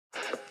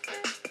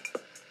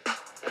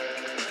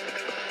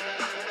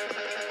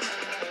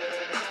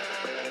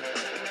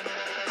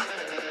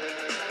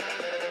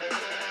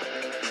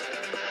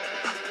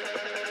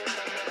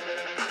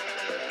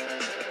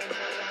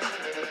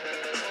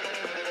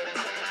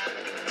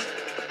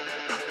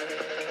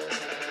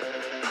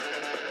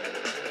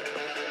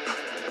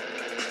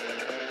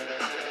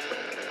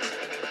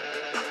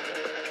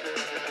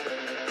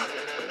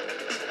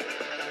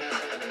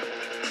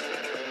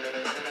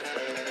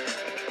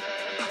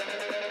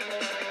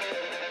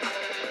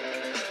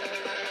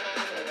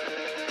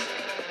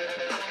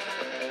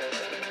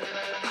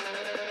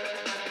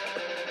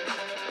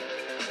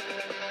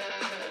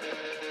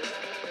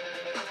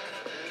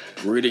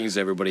Greetings,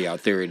 everybody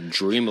out there in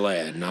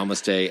Dreamland.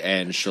 Namaste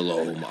and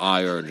Shalom.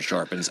 Iron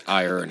sharpens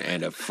iron,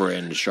 and a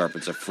friend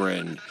sharpens a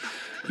friend.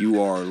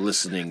 You are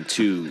listening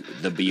to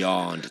the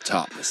Beyond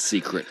Top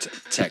Secret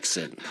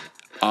Texan.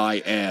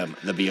 I am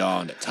the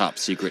Beyond Top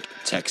Secret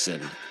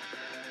Texan,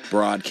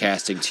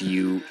 broadcasting to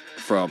you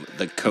from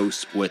the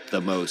coast with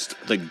the most,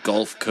 the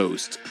Gulf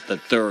Coast, the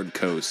third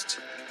coast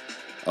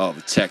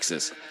of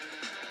Texas.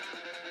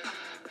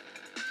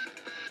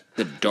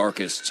 The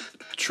darkest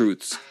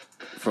truths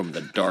from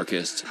the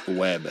darkest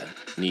web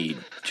need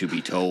to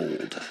be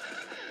told.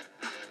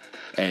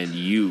 And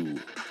you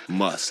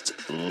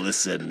must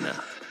listen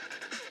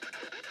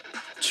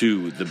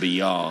to the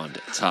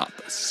Beyond Top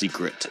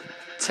Secret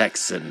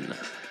Texan.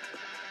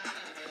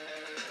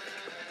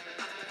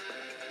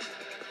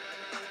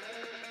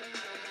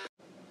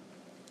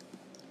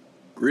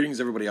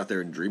 Greetings, everybody out there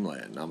in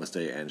Dreamland.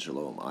 Namaste and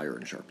Shalom.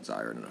 Iron sharpens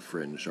iron, and a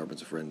friend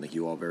sharpens a friend. Thank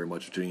you all very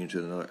much for tuning into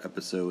another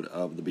episode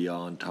of the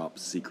Beyond Top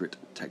Secret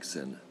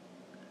Texan.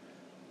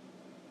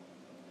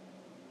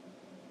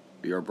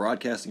 We are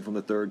broadcasting from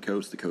the third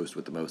coast, the coast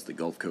with the most, the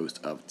Gulf Coast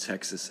of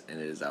Texas,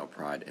 and it is our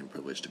pride and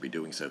privilege to be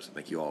doing so. So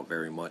thank you all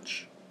very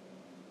much.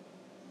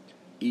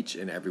 Each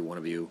and every one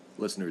of you,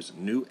 listeners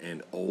new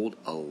and old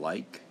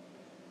alike.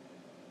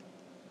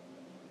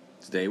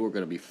 Today we're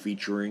going to be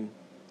featuring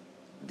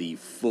the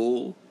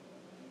full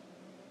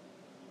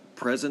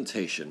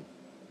presentation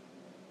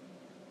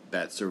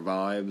that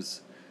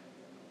survives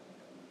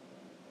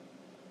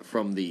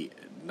from the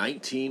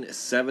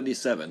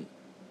 1977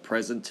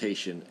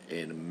 presentation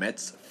in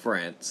Metz,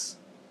 France,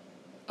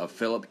 of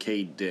Philip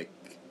K. Dick,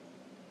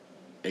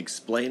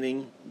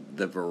 explaining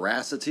the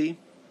veracity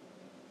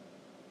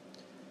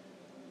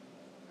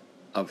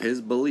of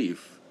his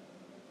belief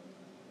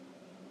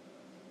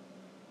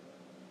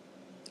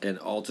in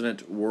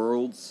alternate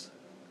worlds,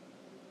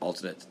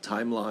 alternate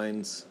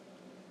timelines,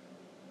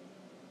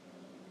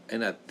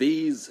 and that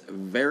these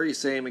very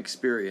same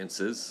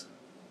experiences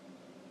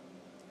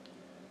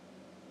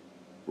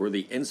were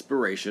the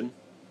inspiration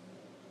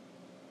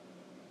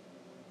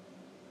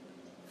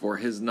for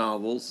his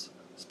novels,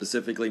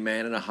 specifically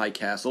Man in a High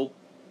Castle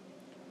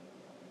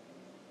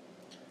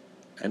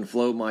and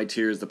Flow My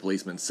Tears, the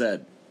Policeman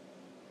Said.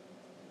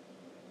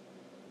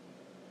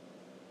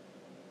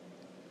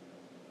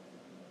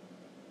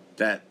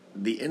 That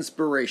the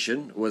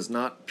inspiration was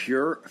not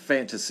pure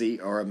fantasy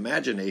or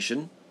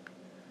imagination,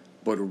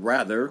 but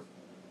rather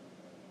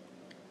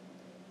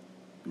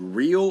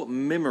real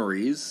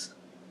memories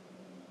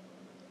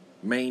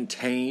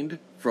maintained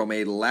from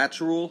a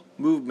lateral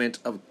movement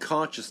of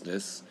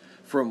consciousness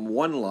from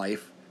one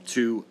life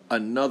to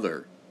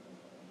another.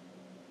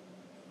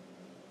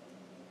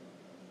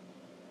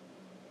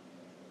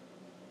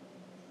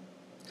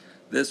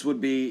 This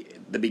would be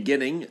the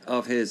beginning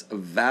of his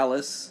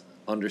Valis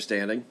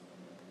understanding,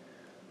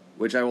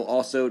 which I will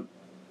also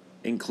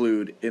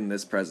include in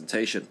this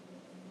presentation.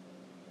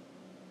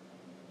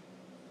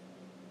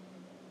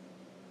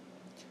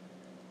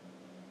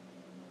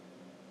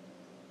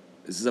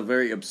 This is a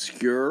very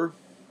obscure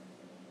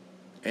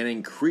and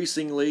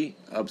increasingly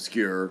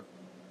obscure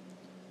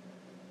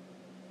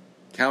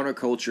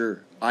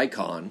counterculture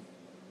icon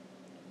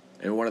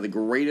and one of the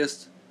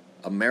greatest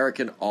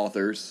American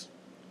authors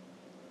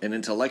and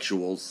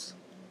intellectuals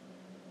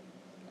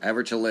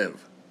ever to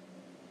live.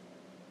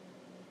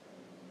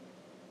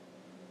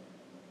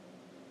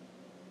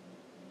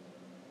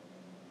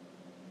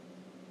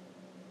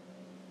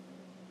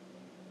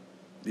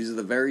 These are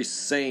the very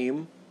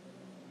same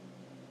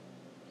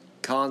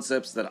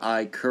concepts that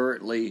I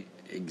currently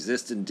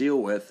exist and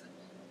deal with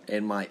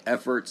in my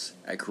efforts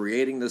at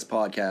creating this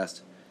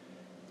podcast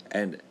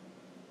and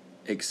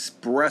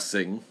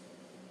expressing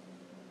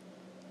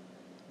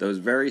those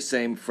very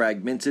same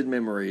fragmented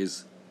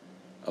memories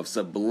of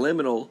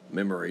subliminal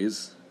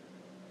memories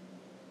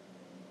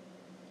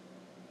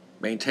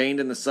maintained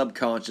in the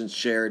subconscious,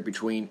 shared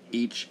between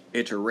each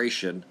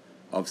iteration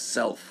of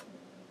self.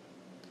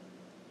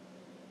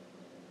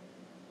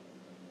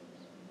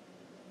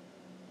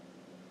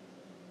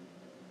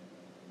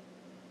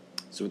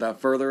 So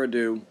without further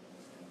ado,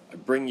 I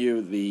bring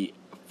you the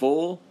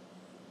full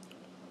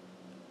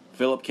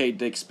Philip K.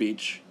 Dick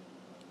speech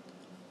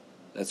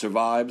that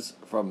survives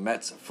from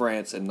Metz,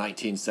 France in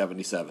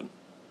 1977.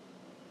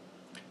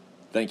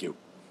 Thank you.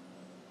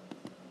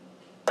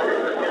 I'm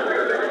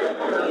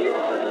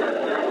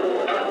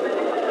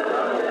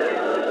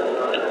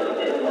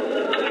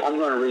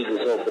going to read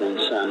this opening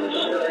sentence.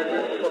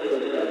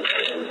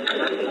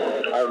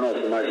 I don't know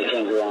if the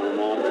microphones are on or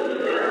not.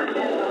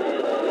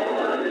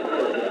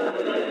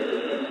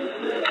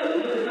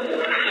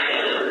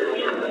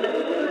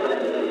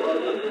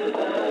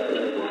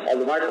 Are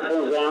the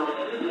microphones on?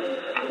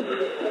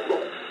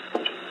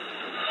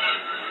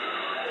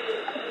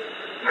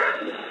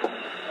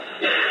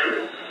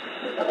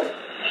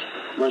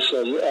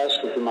 Marcel, you ask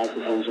if the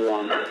microphones are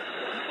on.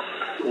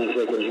 And if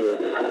they can hear.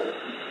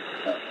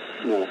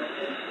 No.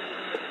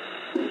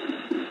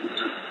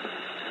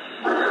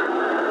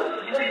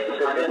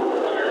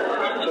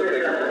 It's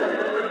okay.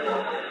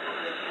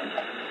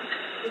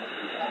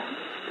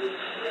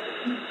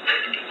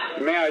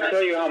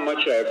 you how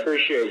much I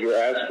appreciate your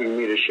asking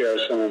me to share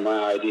some of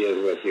my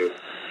ideas with you.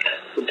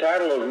 The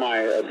title of my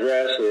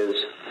address is,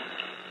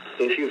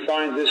 If You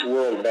Find This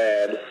World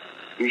Bad,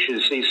 You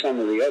Should See Some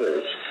of the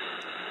Others.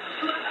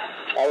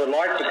 I would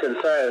like to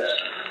confess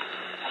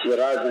that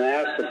I've been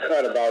asked to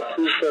cut about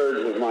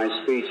 2/3 of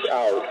my speech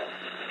out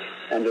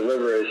and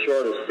deliver as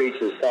short a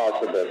speech as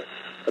possible.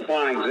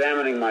 Upon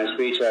examining my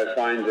speech, I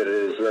find that it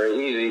is very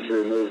easy to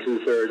remove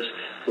 2/3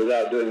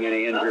 without doing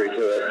any injury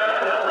to it.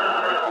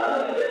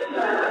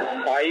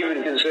 I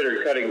even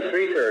considered cutting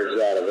 3/3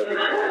 out of it,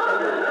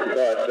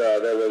 but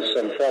there was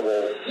some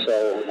trouble,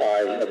 so I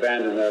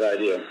abandoned that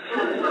idea.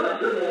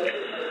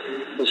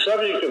 The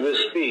subject of this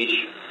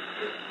speech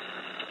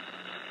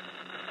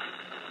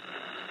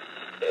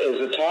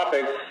is a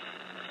topic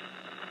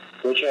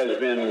which has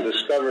been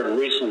discovered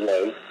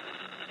recently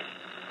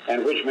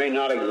and which may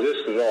not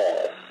exist at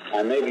all.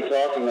 I may be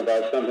talking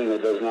about something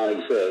that does not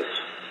exist.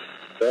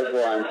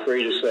 Therefore, I'm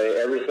free to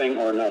say everything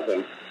or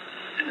nothing.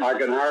 I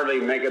can hardly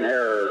make an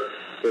error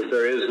if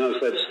there is no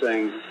such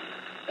thing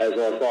as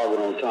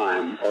orthogonal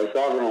time.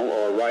 Orthogonal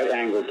or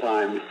right-angle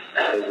time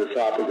is the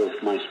topic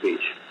of my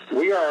speech.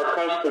 We are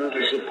accustomed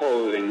to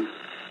supposing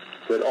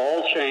that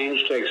all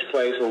change takes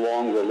place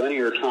along the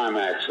linear time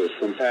axis,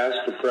 from past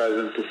to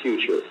present to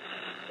future.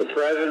 The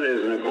present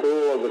is an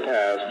accrual of the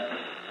past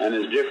and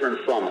is different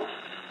from it.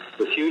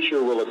 The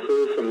future will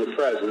accrue from the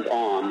present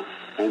on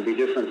and be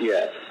different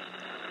yet.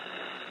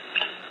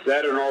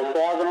 That an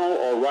orthogonal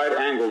or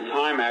right-angled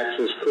time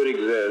axis could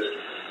exist,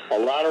 a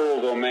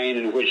lateral domain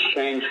in which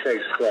change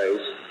takes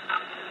place,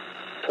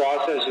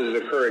 processes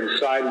occurring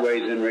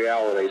sideways in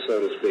reality, so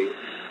to speak,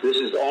 this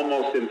is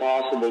almost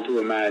impossible to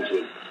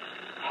imagine.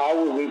 How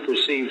would we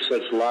perceive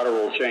such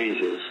lateral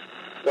changes?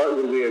 What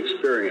would we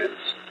experience?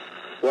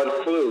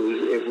 What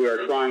clues, if we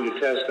are trying to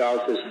test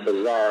out this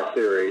bizarre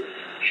theory,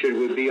 should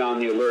we be on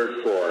the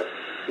alert for?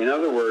 In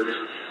other words,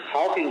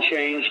 how can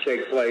change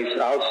take place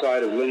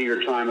outside of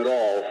linear time at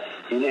all,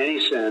 in any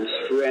sense,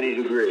 to any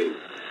degree?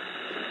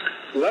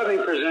 Let me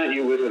present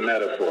you with a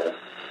metaphor.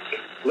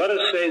 Let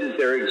us say that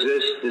there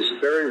exists this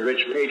very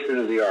rich patron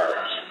of the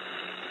arts.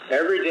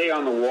 Every day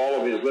on the wall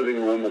of his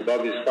living room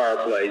above his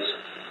fireplace,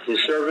 his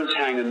servants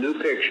hang a new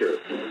picture,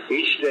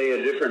 each day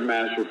a different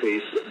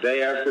masterpiece,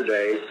 day after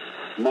day,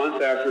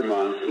 month after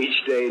month.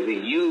 Each day the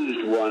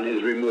used one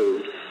is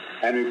removed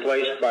and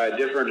replaced by a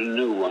different and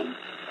new one.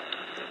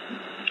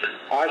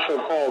 I shall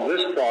call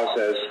this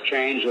process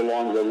change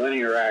along the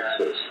linear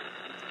axis.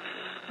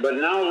 But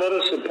now let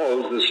us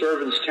suppose the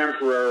servants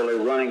temporarily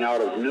running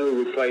out of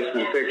new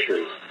replacement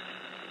pictures.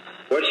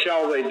 What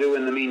shall they do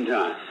in the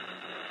meantime?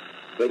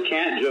 They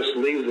can't just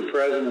leave the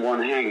present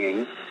one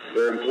hanging.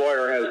 Their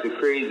employer has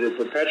decreed that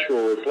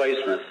perpetual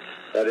replacement,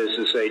 that is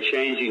to say,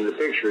 changing the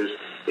pictures,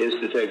 is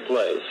to take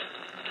place.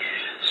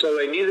 So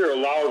they neither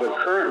allow the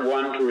current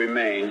one to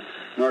remain,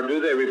 nor do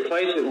they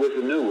replace it with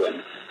a new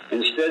one.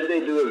 Instead,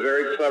 they do a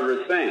very clever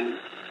thing.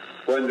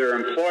 When their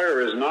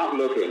employer is not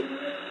looking,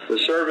 the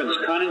servants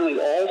cunningly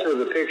alter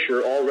the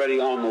picture already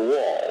on the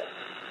wall.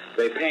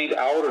 They paint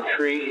out a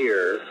tree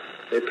here.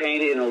 They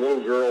paint in a little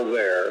girl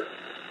there.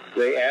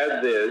 They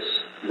add this.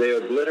 They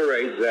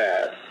obliterate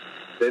that.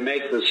 They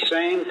make the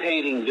same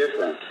painting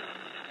different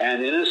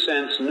and, in a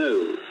sense,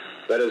 new,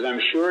 but as I'm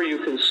sure you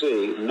can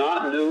see,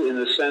 not new in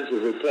the sense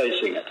of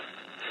replacing it.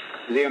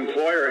 The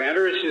employer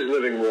enters his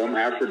living room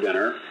after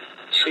dinner,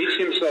 seats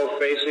himself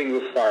facing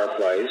the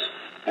fireplace,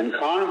 and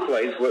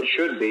contemplates what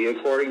should be,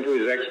 according to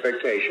his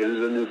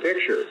expectations, a new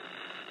picture.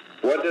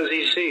 What does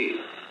he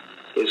see?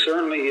 It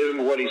certainly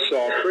isn't what he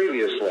saw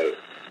previously,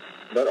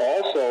 but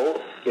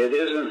also it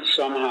isn't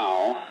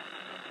somehow,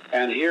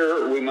 and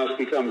here we must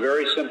become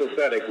very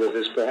sympathetic with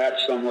this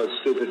perhaps somewhat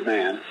stupid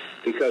man,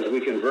 because we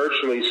can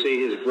virtually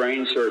see his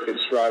brain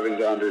circuits striving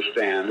to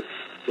understand.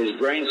 His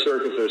brain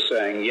circuits are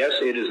saying, yes,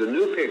 it is a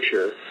new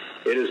picture.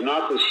 It is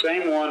not the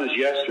same one as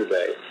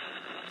yesterday.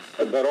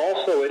 But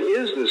also it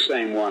is the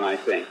same one, I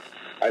think.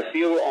 I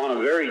feel on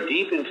a very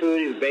deep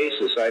intuitive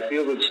basis, I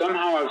feel that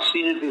somehow I've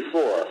seen it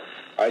before.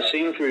 I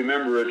seem to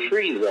remember a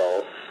tree,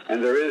 though,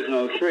 and there is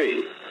no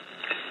tree.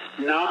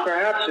 Now,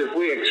 perhaps if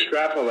we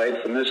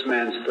extrapolate from this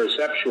man's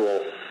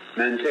perceptual,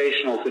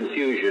 mentational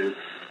confusion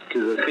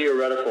to the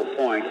theoretical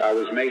point I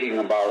was making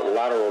about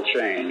lateral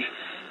change,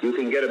 you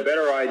can get a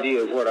better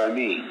idea of what I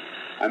mean.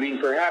 I mean,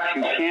 perhaps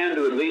you can,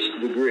 to at least a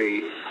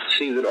degree,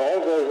 see that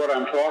although what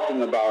I'm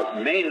talking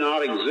about may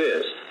not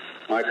exist,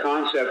 my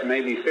concept may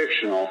be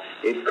fictional,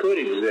 it could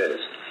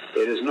exist.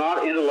 It is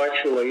not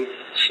intellectually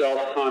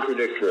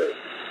self-contradictory.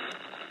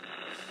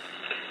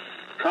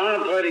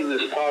 Contemplating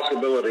this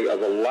possibility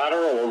of a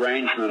lateral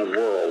arrangement of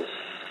worlds,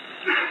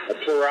 a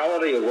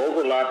plurality of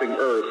overlapping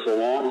Earths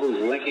along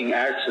whose linking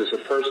axis a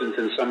person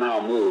can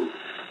somehow move,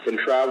 can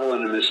travel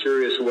in a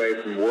mysterious way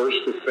from worse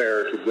to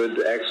fair to good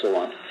to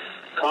excellent,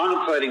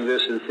 contemplating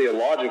this in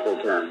theological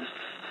terms,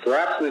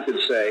 perhaps we could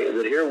say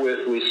that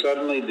herewith we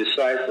suddenly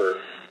decipher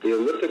the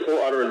elliptical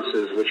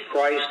utterances which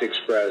Christ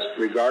expressed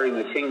regarding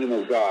the kingdom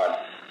of God,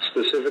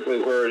 specifically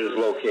where it is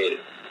located.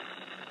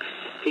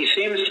 He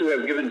seems to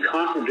have given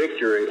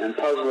contradictory and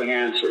puzzling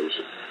answers.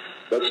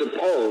 But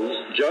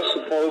just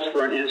suppose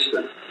for an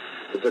instant,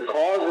 that the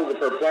cause of the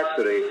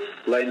perplexity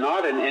lay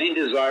not in any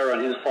desire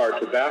on his part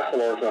to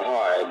baffle or to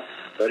hide,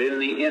 but in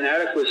the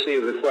inadequacy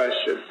of the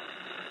question.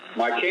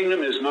 My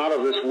kingdom is not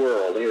of this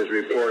world, he is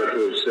reported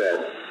to have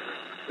said.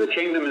 The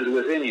kingdom is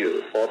within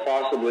you, or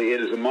possibly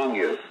it is among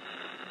you.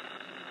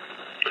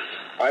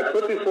 I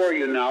put before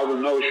you now the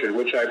notion,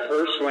 which I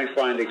personally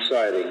find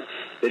exciting,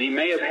 that he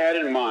may have had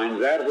in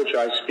mind that which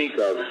I speak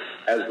of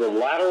as the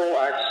lateral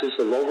axis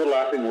of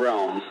overlapping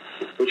realms,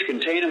 which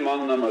contain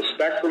among them a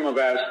spectrum of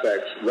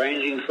aspects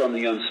ranging from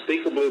the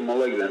unspeakably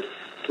malignant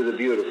to the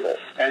beautiful.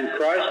 And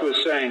Christ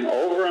was saying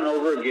over and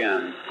over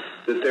again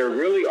that there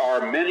really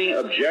are many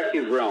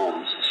objective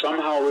realms,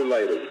 somehow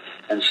related,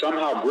 and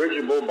somehow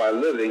bridgeable by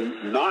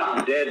living,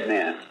 not dead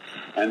men,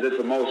 and that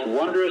the most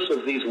wondrous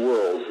of these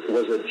worlds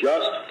was a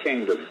just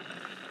kingdom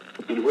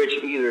in which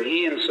either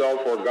he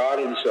himself or God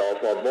himself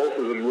or both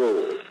of them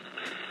ruled.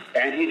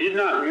 And he did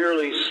not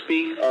merely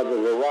speak of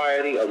a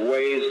variety of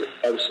ways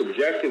of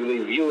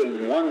subjectively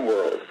viewing one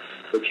world.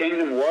 The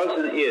kingdom was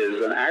and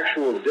is an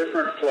actual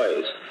different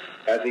place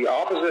at the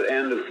opposite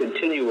end of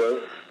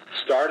continua,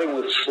 starting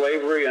with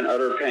slavery and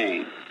utter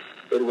pain.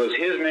 It was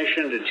his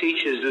mission to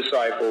teach his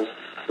disciples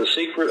the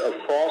secret of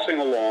crossing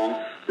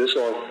along this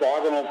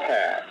orthogonal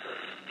path.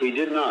 He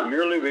did not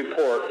merely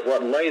report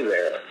what lay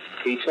there.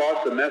 He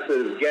taught the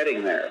method of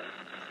getting there.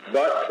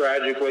 But,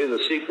 tragically,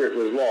 the secret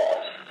was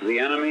lost. The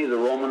enemy, the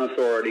Roman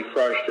authority,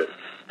 crushed it,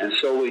 and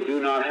so we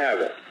do not have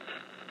it.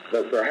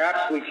 But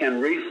perhaps we can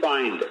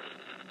re-find it,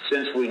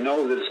 since we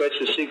know that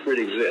such a secret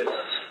exists.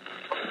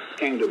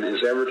 Kingdom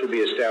is ever to be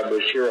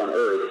established here on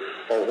earth,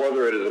 or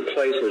whether it is a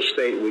place or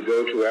state we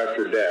go to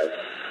after death.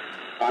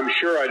 I'm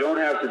sure I don't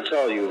have to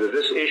tell you that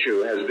this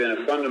issue has been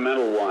a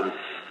fundamental one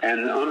and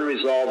an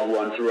unresolved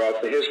one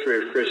throughout the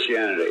history of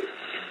Christianity.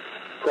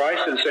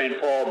 Christ and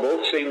St. Paul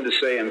both seem to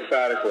say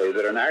emphatically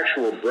that an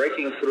actual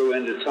breaking through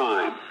into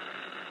time,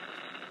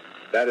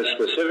 that is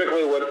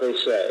specifically what they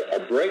say, a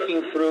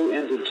breaking through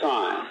into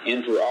time,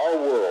 into our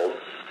world,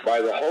 by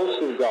the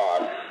host of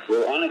God,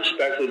 will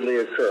unexpectedly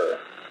occur.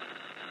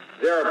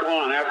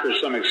 Thereupon, after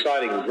some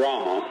exciting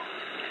drama,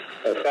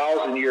 a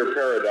 1,000-year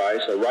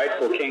paradise, a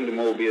rightful kingdom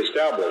will be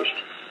established,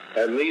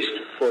 at least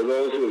for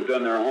those who have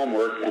done their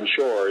homework and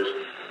chores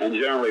and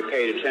generally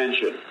paid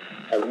attention,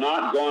 have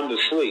not gone to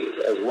sleep,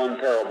 as one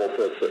parable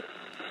puts it.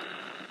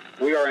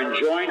 We are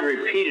enjoined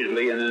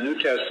repeatedly in the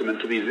New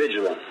Testament to be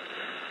vigilant,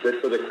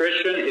 that for the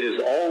Christian it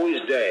is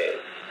always day.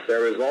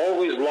 There is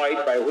always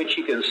light by which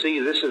he can see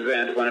this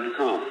event when it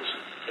comes.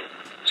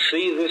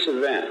 See this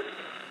event.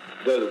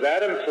 Does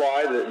that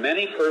imply that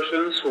many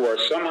persons who are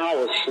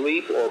somehow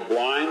asleep or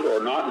blind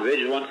or not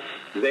vigilant,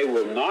 they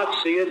will not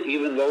see it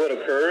even though it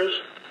occurs?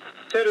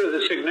 Consider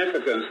the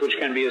significance which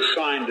can be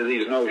assigned to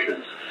these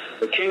notions.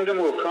 The kingdom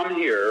will come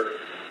here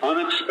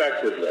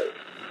unexpectedly.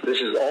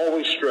 This is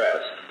always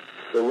stressed.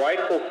 The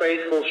rightful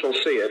faithful shall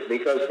see it,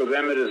 because for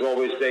them it is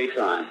always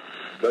daytime.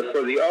 But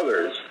for the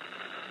others,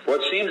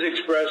 what seems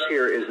expressed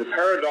here is the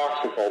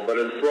paradoxical but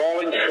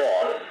enthralling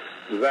thought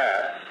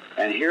that,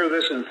 and hear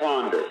this and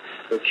ponder,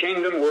 the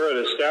kingdom were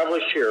it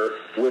established here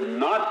would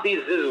not be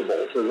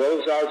visible to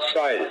those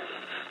outside it.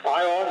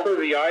 I offer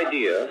the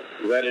idea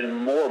that in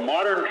more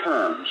modern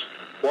terms,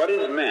 what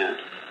is meant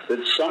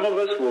that some of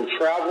us will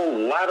travel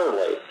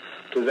laterally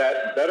to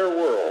that better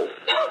world,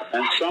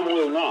 and some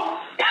will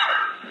not.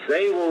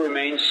 They will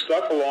remain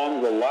stuck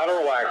along the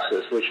lateral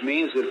axis, which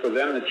means that for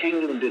them the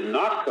kingdom did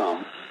not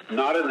come,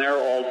 not in their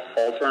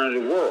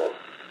alternative world.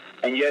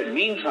 And yet,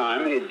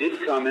 meantime, it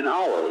did come in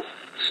ours.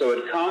 So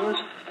it comes,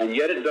 and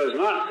yet it does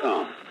not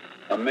come.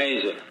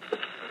 Amazing.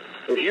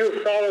 If you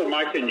have followed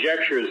my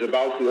conjectures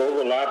about the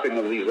overlapping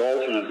of these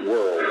alternate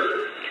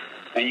worlds,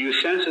 and you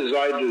sense as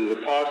I do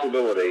the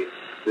possibility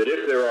that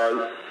if there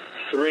are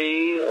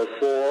 3 or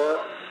 4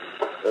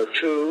 or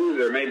 2,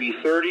 there may be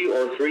 30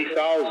 or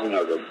 3,000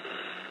 of them,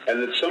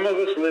 and that some of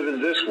us live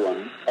in this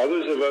one,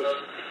 others of us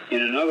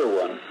in another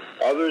one,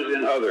 others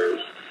in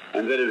others,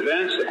 and that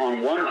events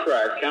on one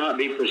track cannot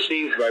be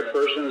perceived by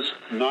persons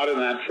not in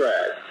that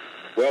track.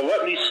 Well,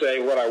 let me say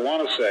what I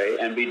want to say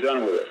and be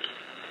done with it.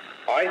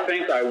 I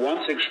think I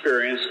once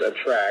experienced a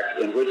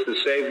track in which the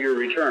Savior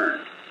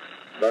returned,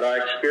 but I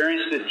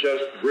experienced it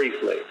just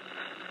briefly.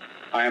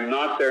 I am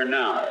not there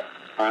now.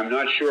 I am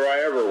not sure I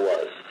ever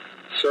was.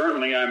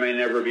 Certainly I may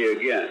never be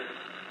again.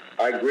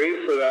 I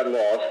grieve for that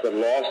loss, but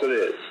loss it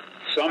is.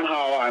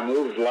 Somehow I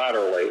moved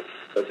laterally,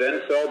 but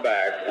then fell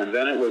back, and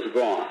then it was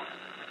gone.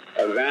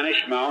 A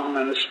vanished mountain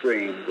and a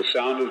stream, the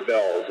sound of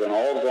bells, and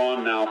all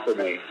gone now for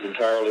me,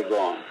 entirely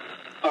gone.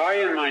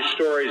 I, in my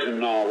stories and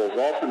novels,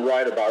 often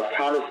write about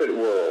counterfeit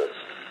worlds,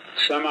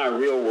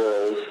 semi-real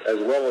worlds, as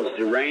well as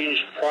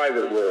deranged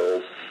private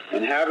worlds,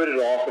 inhabited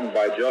often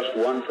by just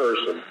one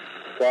person,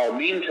 while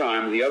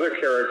meantime the other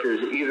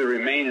characters either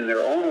remain in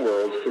their own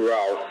worlds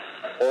throughout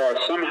or are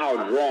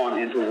somehow drawn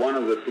into one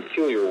of the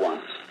peculiar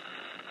ones.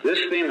 This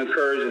theme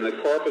occurs in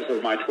the corpus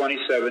of my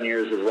 27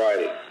 years of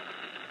writing.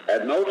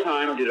 At no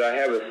time did I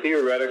have a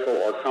theoretical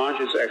or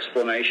conscious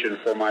explanation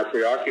for my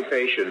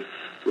preoccupation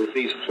with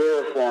these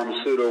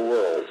pluriform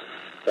pseudo-worlds,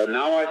 but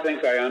now I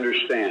think I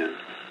understand.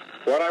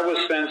 What I was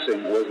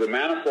sensing was the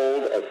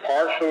manifold of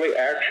partially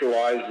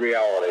actualized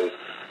realities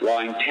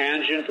lying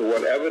tangent to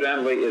what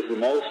evidently is the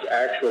most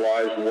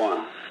actualized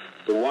one,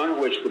 the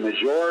one which the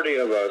majority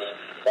of us,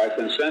 by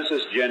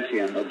consensus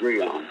gentium, agree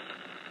on.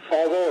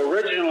 Although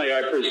originally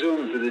I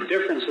presumed that the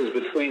differences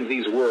between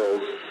these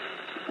worlds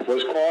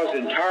was caused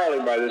entirely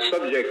by the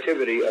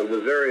subjectivity of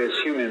the various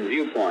human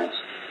viewpoints,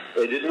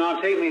 it did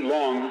not take me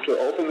long to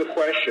open the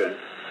question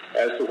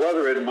as to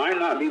whether it might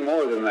not be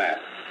more than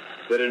that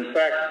in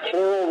fact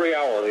plural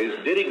realities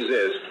did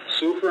exist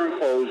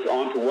superimposed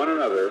onto one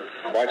another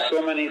by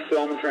so many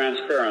film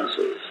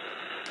transparencies.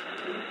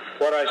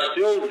 What I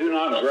still do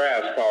not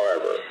grasp,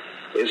 however,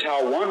 is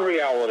how one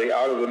reality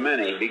out of the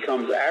many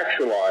becomes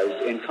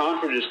actualized in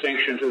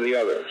contradistinction to the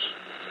others.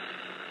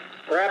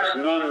 Perhaps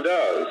none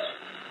does,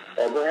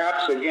 or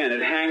perhaps, again,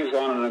 it hangs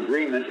on an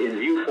agreement in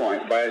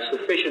viewpoint by a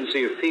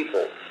sufficiency of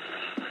people.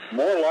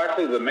 More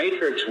likely the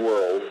matrix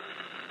world,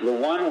 the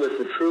one with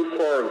the true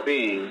core of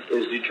being,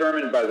 is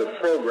determined by the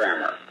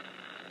programmer.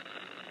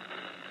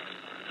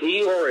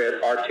 He or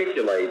it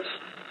articulates,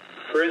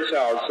 prints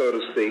out, so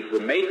to speak, the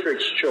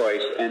matrix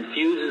choice and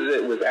fuses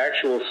it with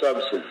actual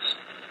substance,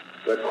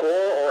 the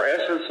core or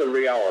essence of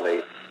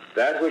reality,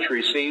 that which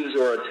receives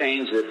or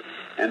attains it,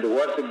 and to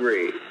what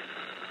degree.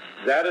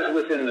 That is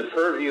within the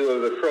purview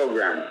of the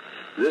programmer.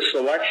 This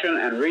selection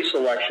and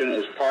reselection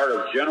is part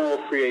of general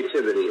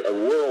creativity, of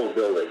world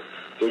building,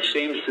 which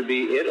seems to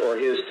be it or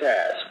his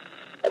task.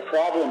 A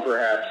problem,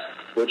 perhaps,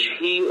 which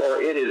he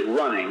or it is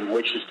running,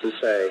 which is to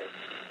say,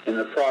 in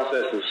the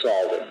process of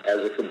solving, as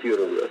a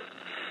computer would.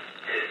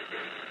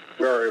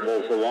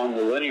 Variables along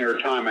the linear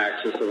time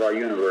axis of our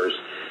universe,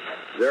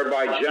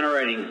 thereby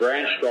generating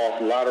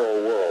branched-off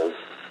lateral worlds.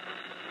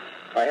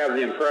 I have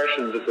the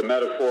impression that the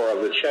metaphor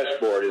of the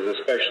chessboard is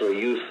especially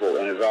useful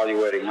in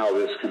evaluating how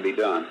this can be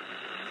done.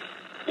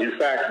 In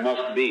fact,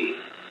 must be.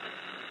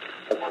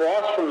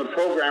 Across from the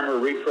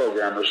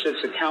programmer-reprogrammer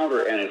sits a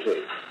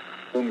counter-entity,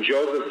 whom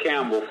Joseph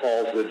Campbell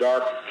calls the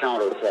dark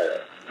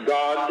counterplayer.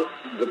 God,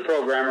 the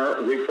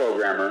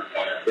programmer-reprogrammer,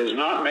 is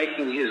not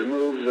making his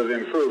moves of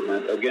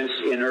improvement against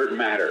inert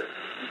matter.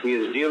 He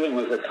is dealing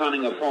with a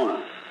cunning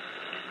opponent.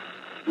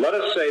 Let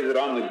us say that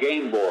on the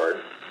game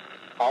board,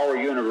 our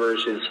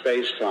universe in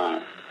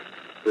space-time,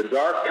 the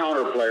dark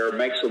counterplayer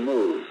makes a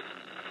move.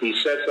 He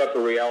sets up a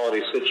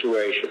reality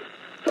situation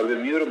of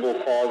immutable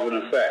cause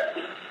and effect.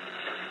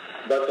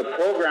 But the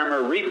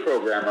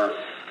programmer-reprogrammer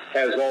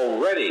has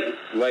already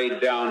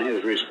laid down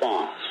his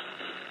response.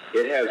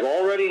 It has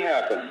already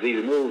happened,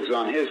 these moves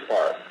on his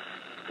part.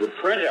 The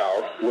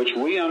printout, which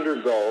we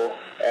undergo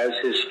as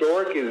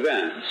historic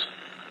events,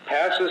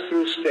 passes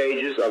through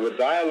stages of a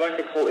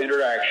dialectical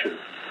interaction,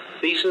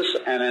 thesis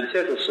and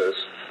antithesis,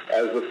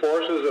 as the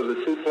forces of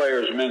the two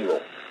players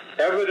mingle.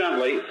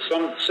 Evidently,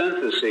 some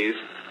syntheses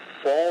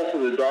fall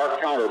to the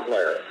dark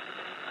counterplayer,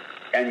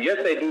 and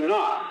yet they do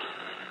not,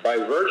 by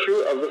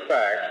virtue of the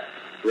fact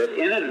that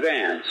in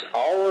advance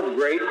our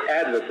great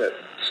advocate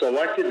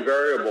selected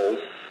variables,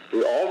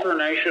 the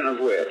alternation of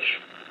which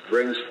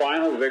brings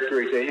final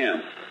victory to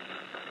him.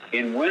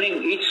 In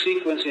winning each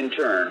sequence in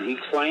turn, he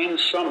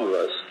claims some of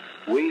us,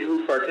 we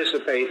who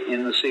participate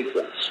in the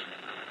sequence.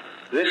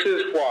 This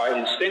is why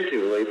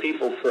instinctively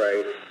people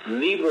pray,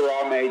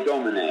 Libera me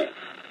Domine,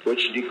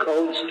 which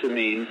decodes to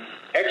mean,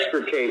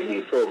 extricate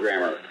me,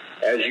 programmer,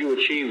 as you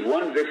achieve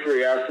one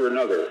victory after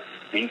another.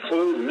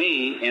 Include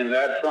me in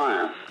that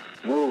triumph.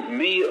 Move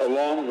me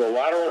along the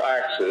lateral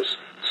axis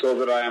so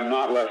that I am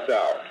not left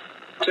out.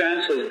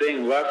 Sense as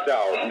being left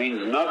out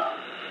means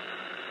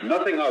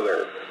nothing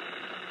other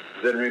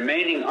than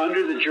remaining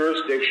under the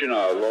jurisdiction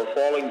of or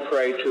falling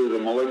prey to the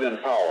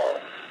malignant power.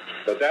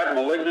 But that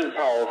malignant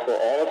power, for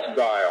all its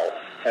guile,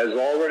 has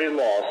already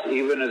lost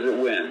even as it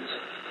wins.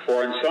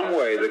 For in some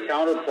way the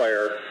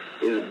counterplayer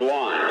is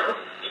blind,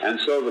 and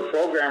so the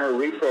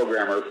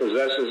programmer-reprogrammer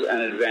possesses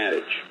an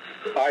advantage.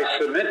 I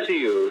submit to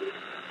you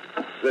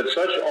that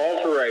such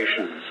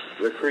alterations,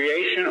 the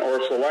creation or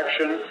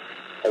selection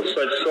of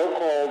such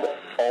so-called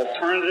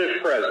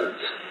alternative presence,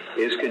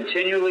 is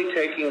continually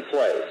taking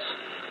place.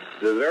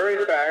 The very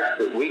fact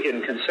that we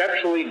can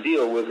conceptually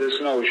deal with this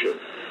notion,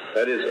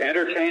 that is,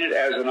 entertain it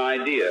as an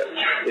idea,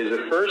 is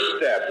the first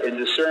step in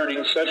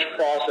discerning such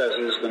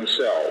processes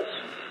themselves.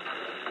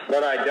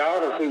 But I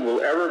doubt if we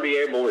will ever be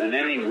able in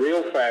any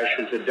real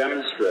fashion to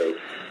demonstrate,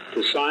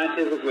 to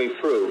scientifically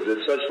prove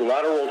that such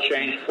lateral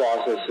change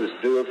processes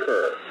do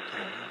occur.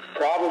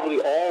 Probably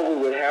all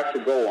we would have to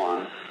go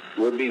on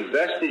would be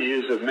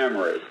vestiges of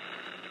memory,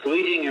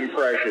 fleeting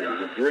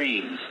impressions,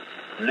 dreams,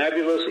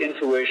 nebulous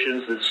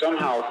intuitions that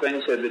somehow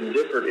things had been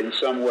different in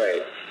some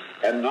way,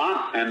 and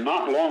not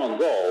long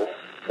ago,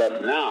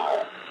 but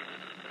now.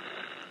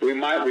 We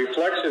might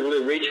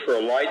reflexively reach for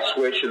a light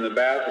switch in the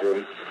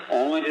bathroom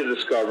only to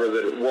discover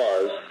that it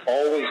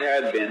always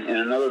had been, in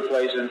another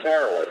place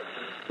entirely.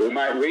 We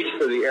might reach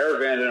for the air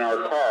vent in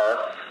our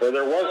car where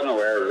there was no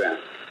air vent.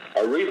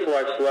 a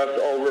reflex left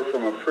over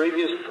from a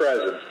previous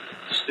present,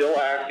 still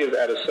active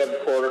at a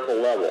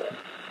subcortical level.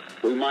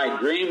 We might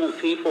dream of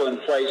people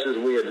and places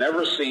we had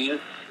never seen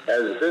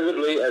as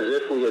vividly as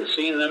if we had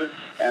seen them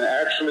and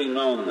actually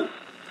known them.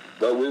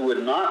 But we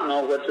would not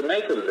know what to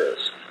make of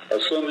this,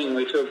 assuming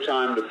we took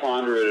time to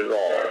ponder it at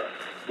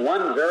all.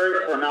 One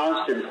very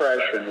pronounced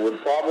impression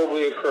would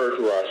probably occur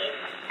to us,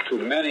 to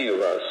many of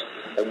us,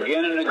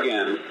 again and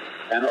again,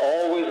 and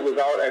always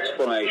without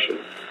explanation.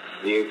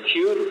 The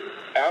acute,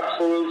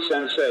 absolute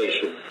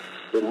sensation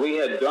that we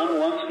had done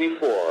once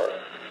before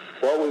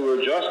what we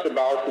were just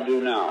about to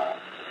do now,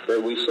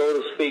 that we,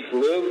 so to speak,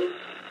 lived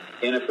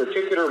in a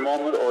particular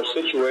moment or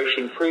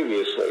situation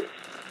previously.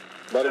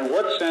 But in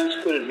what sense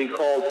could it be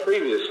called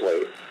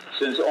previously,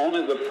 since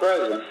only the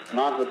present,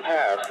 not the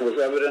past, was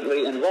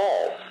evidently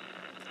involved?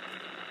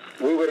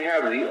 We would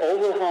have the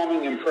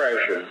overwhelming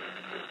impression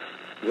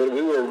that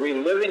we were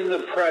reliving the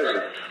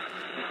present,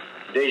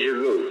 déjà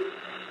vu,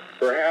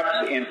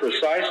 perhaps in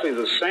precisely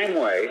the same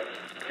way,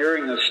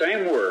 hearing the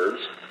same words,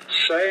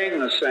 saying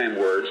the same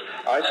words.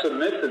 I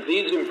submit that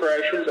these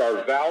impressions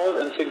are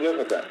valid and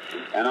significant,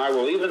 and I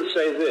will even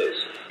say this: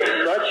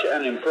 such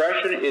an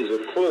impression is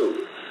a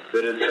clue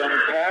that at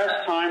some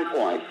past time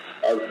point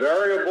a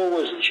variable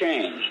was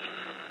changed,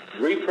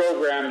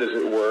 reprogrammed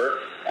as it were,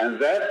 and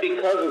that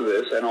because of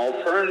this an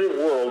alternative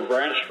world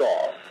branched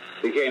off,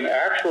 became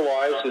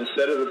actualized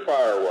instead of the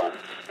prior one,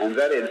 and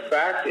that in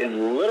fact,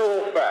 in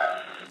literal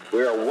fact,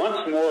 we are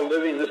once more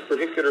living this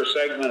particular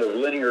segment of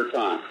linear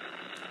time.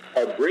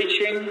 A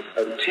breaching,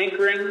 a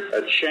tinkering,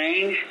 a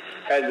change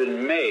had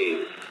been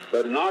made,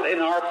 but not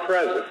in our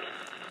present,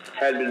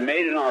 had been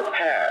made in our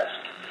past.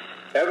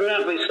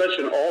 Evidently, such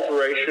an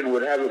alteration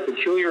would have a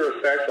peculiar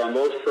effect on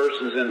those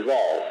persons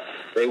involved.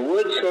 They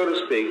would, so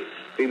to speak,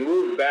 be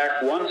moved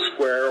back one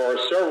square or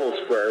several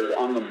squares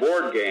on the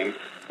board game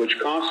which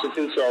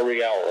constitutes our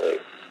reality.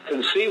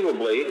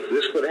 Conceivably,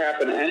 this could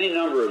happen any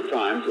number of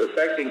times,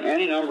 affecting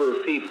any number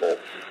of people,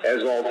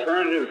 as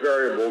alternative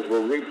variables were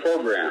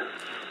reprogrammed.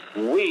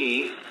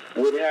 We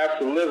would have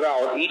to live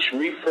out each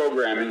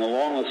reprogramming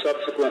along the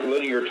subsequent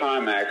linear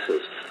time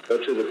axis,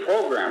 but to the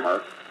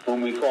programmer,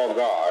 whom we call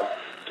God,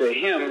 to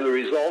him the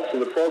results of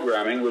the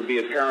programming would be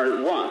apparent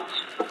at once.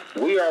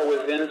 We are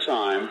within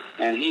time,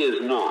 and he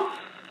is not.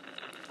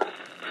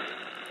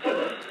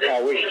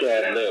 I wish to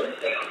ad lib.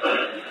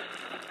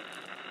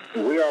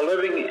 We are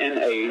living in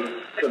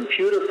a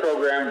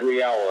computer-programmed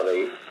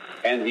reality,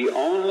 and the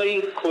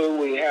only clue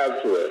we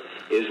have to it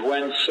is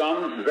when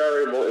some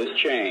variable is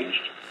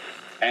changed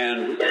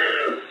and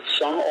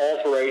some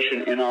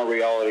alteration in our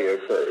reality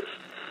occurs.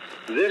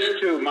 This,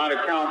 too, might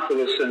account for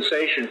the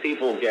sensation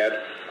people get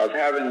of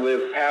having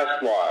lived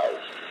past lives.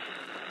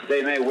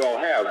 They may well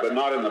have, but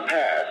not in the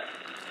past.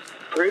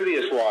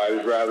 Previous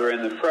lives, rather,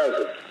 in the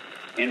present,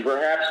 in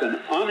perhaps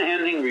an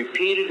unending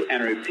repeated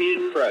and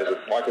repeated present,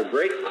 like a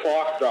great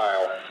clock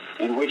dial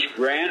in which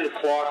grand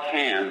clock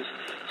hands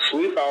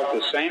sweep out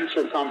the same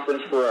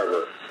circumference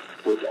forever,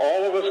 with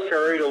all of us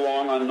carried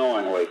along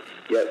unknowingly,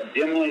 yet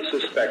dimly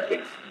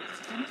suspecting.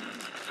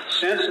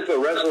 Since at the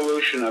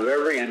resolution of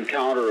every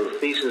encounter of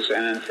thesis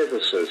and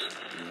antithesis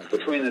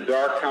between the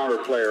dark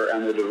counterplayer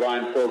and the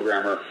divine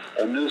programmer,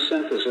 a new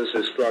synthesis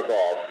is struck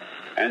off.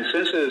 And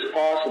since it is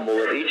possible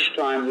that each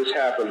time this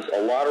happens,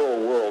 a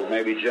lateral world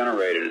may be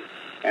generated,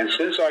 and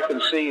since I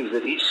conceive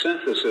that each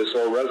synthesis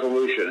or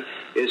resolution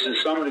is in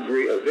some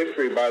degree a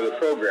victory by the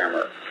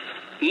programmer,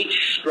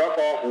 each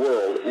struck-off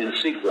world in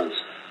sequence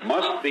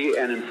must be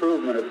an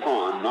improvement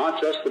upon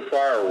not just the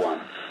prior one,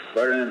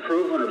 but an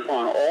improvement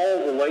upon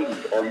all the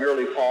latent or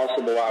merely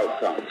possible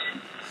outcomes.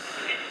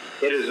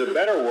 It is a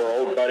better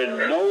world, but in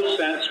no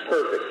sense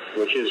perfect,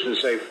 which is to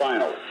say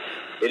final.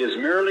 It is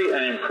merely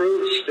an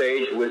improved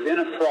stage within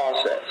a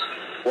process.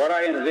 What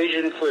I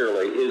envision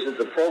clearly is that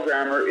the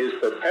programmer is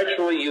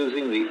perpetually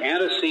using the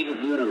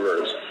antecedent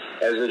universe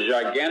as a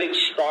gigantic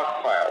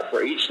stockpile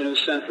for each new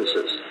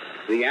synthesis,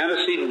 the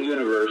antecedent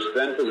universe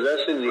then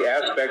possessing the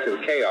aspect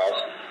of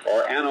chaos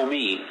or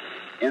anomie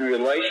in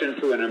relation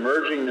to an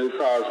emerging new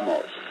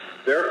cosmos.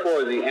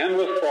 Therefore, the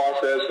endless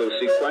process of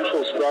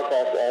sequential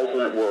struck-off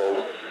alternate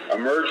worlds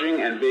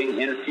emerging and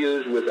being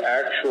infused with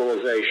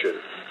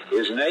actualization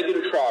is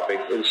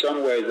negotropic in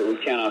some way that we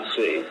cannot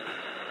see.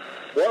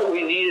 What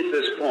we need at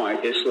this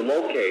point is to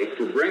locate,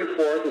 to bring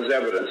forth as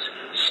evidence,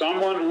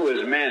 someone who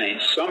has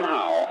managed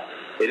somehow,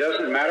 it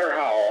doesn't matter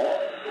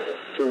how,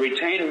 to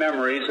retain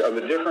memories of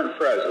a different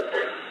present,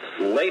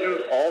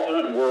 latent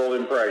alternate world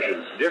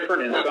impressions,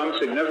 different in some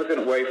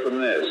significant way from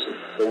this,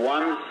 the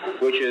one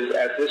which is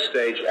at this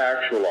stage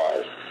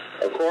actualized.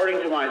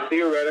 According to my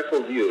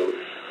theoretical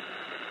view,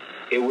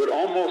 it would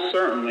almost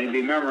certainly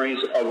be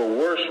memories of a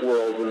worse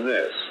world than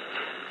this.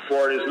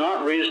 For it is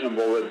not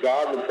reasonable that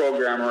God, the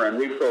programmer and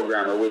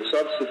reprogrammer, would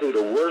substitute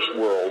a worse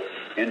world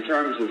in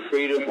terms of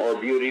freedom or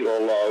beauty or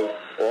love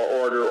or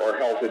order or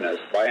healthiness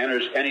by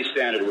any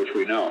standard which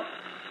we know.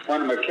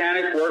 When a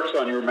mechanic works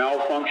on your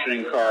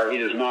malfunctioning car, he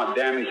does not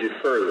damage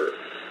it further.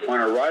 When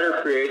a writer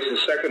creates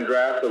a second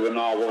draft of a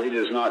novel, he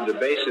does not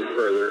debase it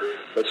further,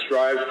 but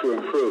strives to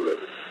improve it.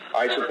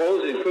 I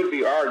suppose it could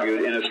be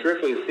argued in a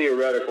strictly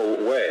theoretical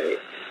way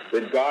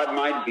that God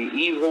might be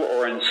evil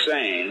or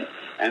insane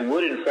and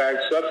would in fact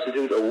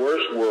substitute a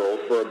worse world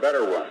for a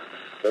better one.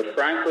 But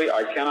frankly,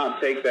 I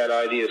cannot take that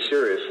idea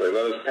seriously.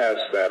 Let us pass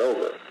that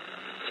over.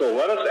 So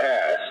let us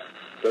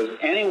ask, does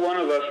any one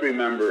of us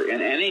remember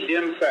in any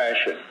dim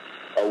fashion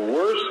a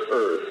worse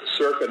earth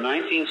circa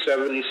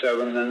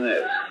 1977 than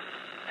this?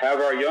 Have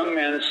our young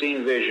men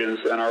seen visions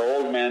and our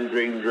old men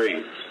dreamed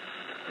dreams?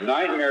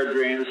 Nightmare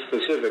dreams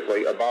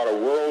specifically about a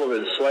world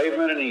of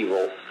enslavement and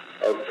evil,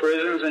 of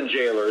prisons and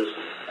jailers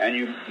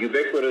and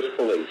ubiquitous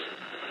police?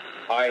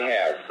 I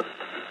have.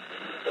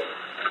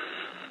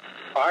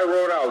 I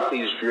wrote out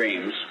these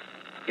dreams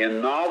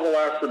in novel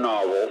after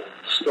novel,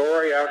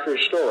 story after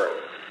story.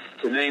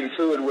 To name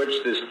two in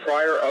which this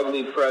prior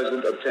ugly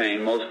present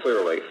obtained most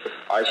clearly,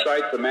 I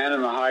cite The Man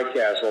in the High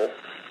Castle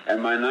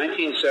and my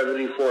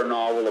 1974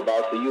 novel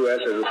about the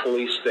U.S. as a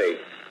police state,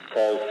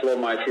 called Flow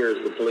My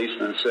Tears, the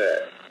Policeman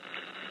Said.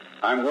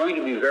 I'm going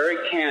to be very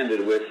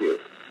candid with you.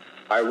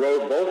 I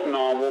wrote both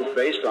novels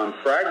based on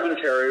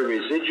fragmentary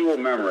residual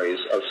memories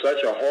of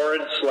such a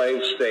horrid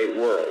slave state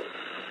world.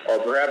 Or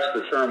perhaps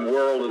the term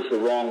world is the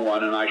wrong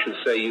one, and I should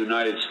say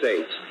United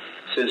States,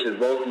 since in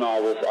both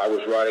novels I was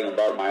writing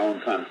about my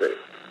own country.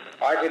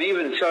 I can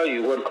even tell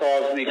you what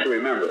caused me to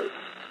remember.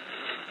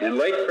 In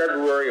late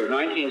February of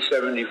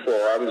 1974,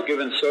 I was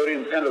given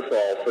sodium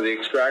pentothal for the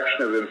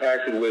extraction of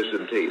impacted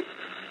wisdom teeth.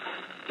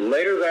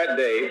 Later that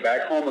day,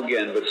 back home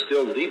again, but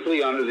still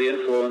deeply under the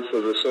influence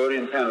of the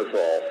sodium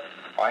pentothal,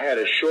 I had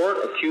a short,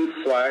 acute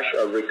flash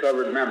of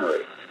recovered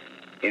memory.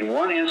 In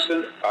one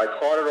instant, I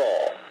caught it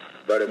all,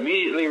 but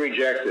immediately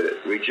rejected it.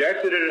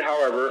 Rejected it,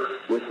 however,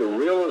 with the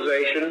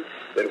realization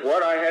that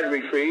what I had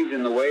retrieved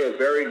in the way of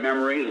varied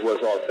memories was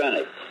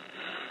authentic.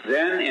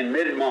 Then, in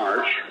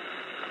mid-March,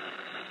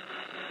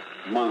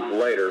 a month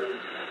later,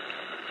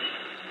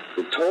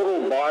 the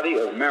total body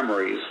of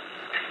memories,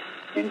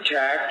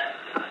 intact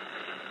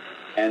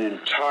and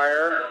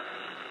entire,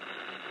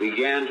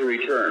 began to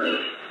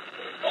return.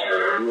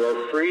 You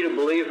are free to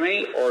believe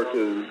me or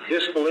to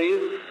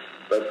disbelieve,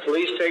 but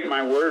please take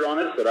my word on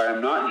it that I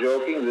am not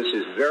joking. This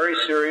is very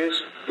serious,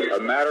 a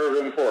matter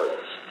of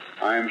importance.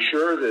 I am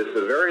sure that at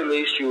the very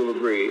least you will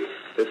agree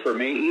that for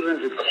me, even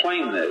to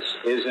claim this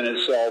is in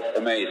itself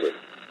amazing.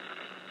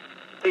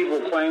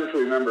 People claim to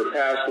remember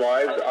past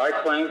lives. I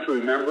claim to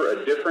remember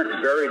a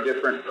different, very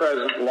different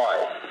present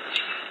life.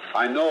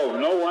 I know of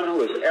no one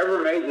who has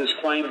ever made this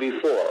claim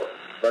before,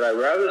 but I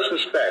rather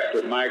suspect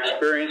that my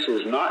experience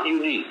is not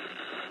unique.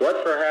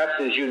 What perhaps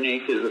is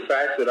unique is the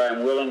fact that I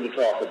am willing to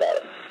talk about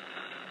it.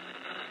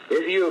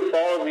 If you have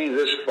followed me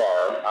this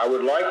far, I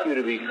would like you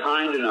to be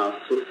kind enough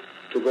to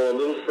go a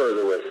little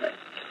further with me.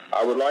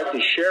 I would like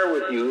to share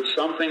with you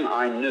something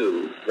I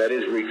knew that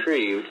is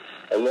retrieved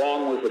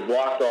along with the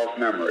blocked off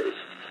memories.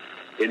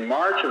 In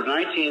March of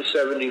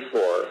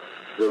 1974,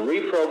 the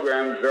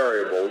reprogrammed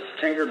variables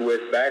tinkered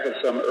with back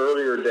at some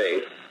earlier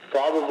date,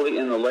 probably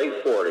in the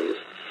late 40s.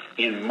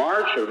 In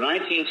March of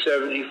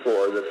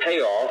 1974, the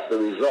payoff, the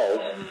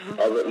results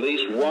of at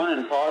least one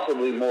and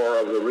possibly more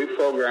of the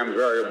reprogrammed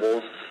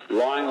variables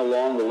lying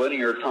along the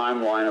linear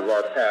timeline of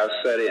our past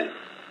set in.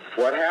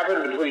 What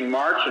happened between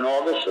March and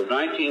August of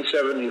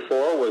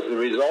 1974 was the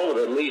result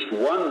of at least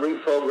one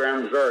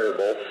reprogrammed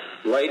variable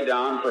laid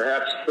down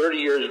perhaps 30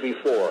 years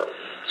before,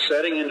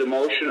 setting into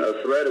motion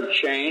a thread of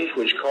change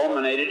which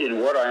culminated in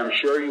what I am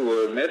sure you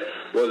will admit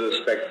was a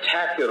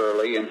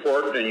spectacularly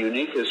important and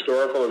unique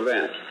historical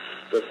event,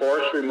 the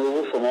forced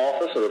removal from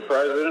office of the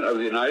President of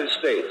the United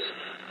States,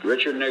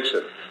 Richard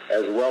Nixon,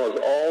 as well as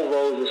all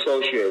those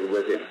associated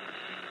with him.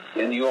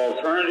 In the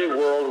alternative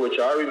world which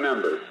I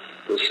remember,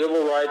 the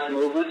civil rights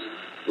movements,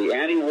 the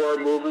anti-war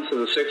movements of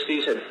the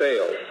 60s had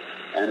failed,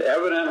 and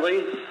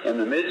evidently, in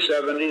the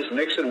mid-70s,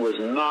 Nixon was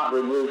not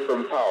removed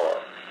from power.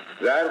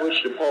 That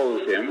which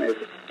deposed him, if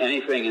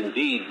anything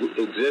indeed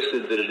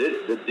existed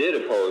that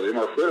did oppose him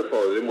or could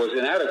oppose him, was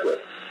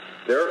inadequate.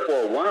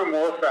 Therefore, one or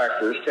more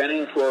factors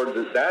tending toward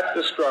that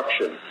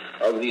destruction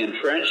of the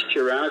entrenched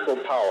tyrannical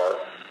power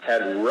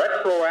had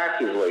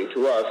retroactively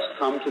to us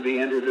come to be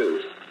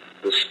introduced.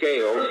 The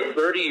scales,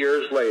 30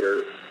 years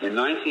later, in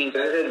 1910,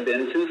 it had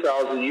been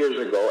 2,000 years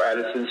ago at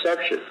its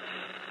inception.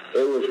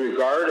 It was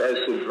regarded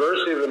as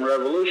subversive and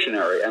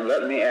revolutionary, and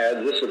let me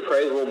add, this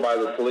appraisal by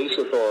the police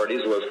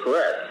authorities was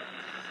correct.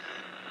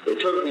 It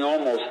took me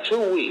almost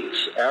 2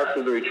 weeks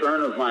after the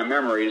return of my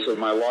memories of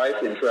my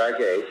life in Track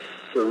A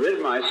to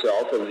rid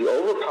myself of the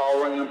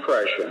overpowering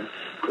impression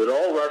that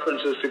all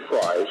references to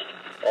Christ,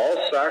 all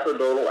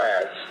sacerdotal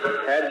acts,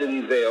 had to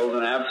be veiled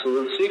in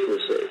absolute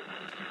secrecy.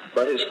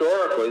 But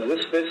historically,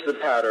 this fits the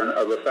pattern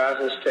of a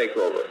fascist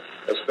takeover,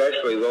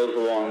 especially those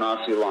along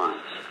Nazi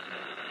lines.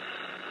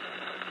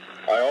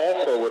 I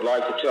also would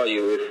like to tell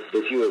you,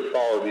 if you have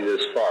followed me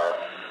this far,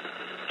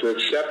 to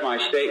accept my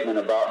statement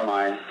about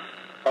my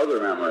other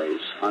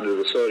memories under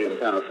the sodium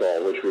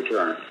pentothal which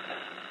returned.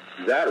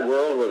 That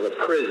world was a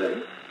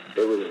prison.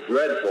 It was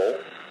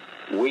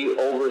dreadful. We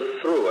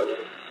overthrew it,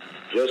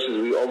 just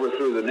as we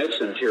overthrew the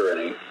Nixon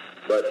tyranny,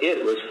 but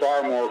it was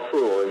far more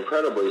cruel,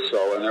 incredibly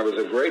so, and there was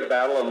a great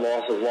battle and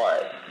loss of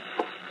life.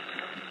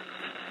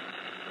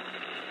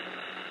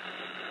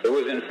 It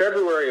was in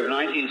February of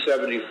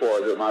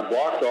 1974 that my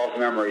blocked-off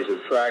memories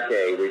of Track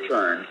A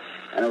returned,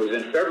 and it was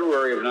in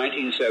February of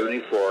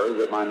 1974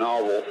 that my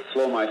novel,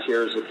 Flow My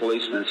Tears, the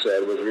Policeman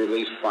Said, was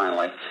released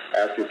finally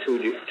after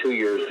two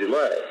years'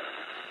 delay.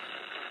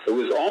 It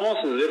was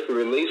almost as if the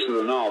release of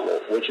the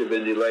novel, which had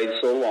been delayed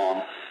so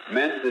long,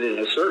 meant that in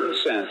a certain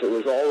sense it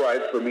was all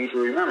right for me to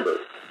remember.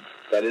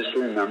 That is,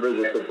 to remember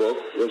that the book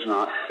was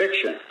not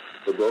fiction.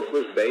 The book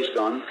was based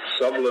on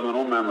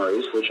subliminal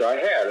memories which I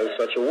had of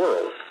such a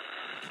world.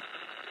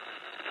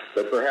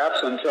 But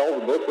perhaps until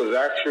the book was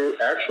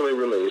actually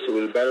released, it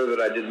was better that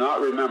I did not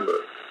remember.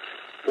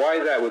 Why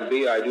that would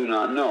be, I do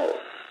not know.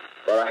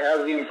 But I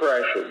have the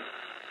impression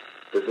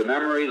that the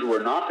memories were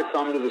not to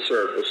come to the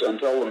surface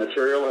until the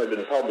material had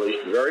been published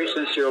very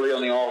sincerely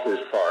on the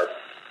author's part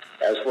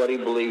as what he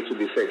believed to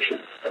be fiction.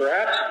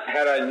 Perhaps,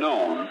 had I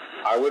known,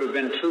 I would have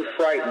been too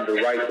frightened to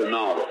write the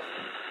novel.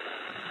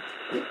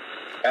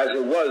 As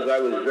it was, I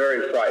was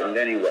very frightened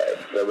anyway.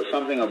 There was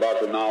something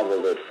about the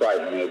novel that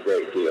frightened me a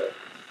great deal.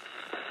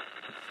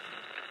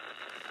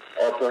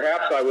 Or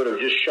perhaps I would have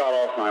just shot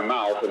off my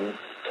mouth and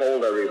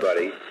told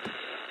everybody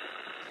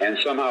and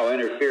somehow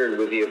interfered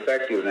with the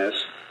effectiveness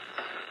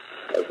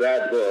of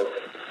that book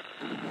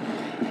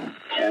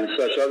and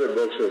such other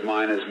books of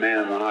mine as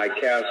Man in the High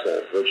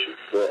Castle, which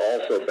were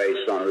also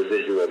based on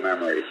residual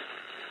memories.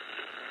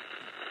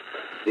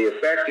 The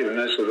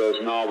effectiveness of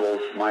those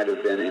novels might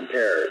have been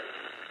impaired.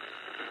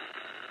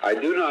 I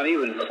do not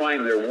even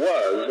claim there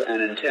was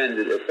an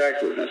intended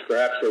effectiveness.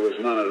 Perhaps there was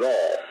none at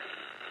all.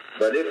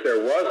 But if there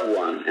was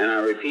one, and I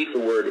repeat the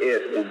word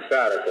if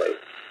emphatically,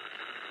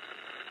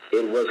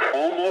 it was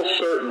almost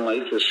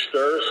certainly to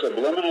stir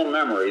subliminal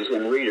memories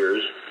in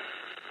readers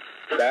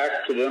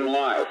back to dim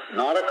life,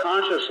 not a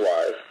conscious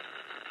life,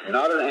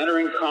 not an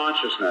entering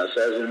consciousness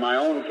as in my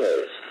own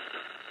case,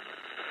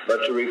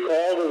 but to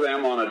recall to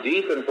them on a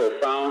deep and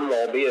profound,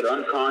 albeit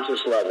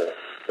unconscious level,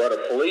 what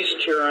a police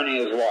tyranny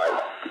is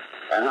like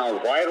and how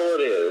vital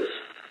it is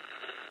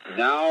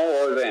now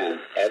or then,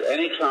 at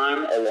any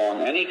time,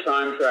 along any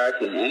time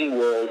track in any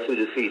world, to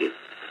defeat it.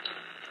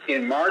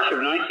 In March of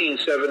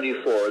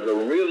 1974, the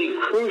really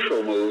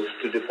crucial moves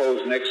to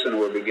depose Nixon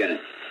were beginning.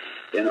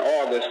 In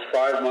August,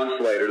 5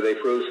 months later, they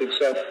proved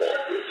successful.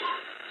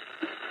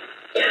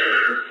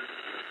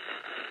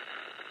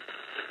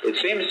 It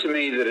seems to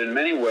me that in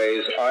many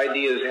ways,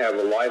 ideas have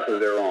a life of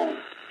their own.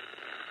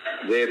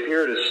 They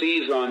appear to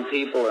seize on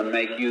people and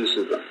make use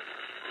of them.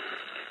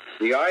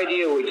 The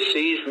idea which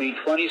seized me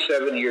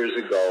 27 years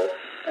ago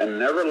and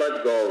never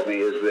let go of me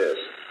is this.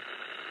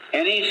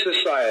 Any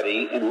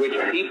society in which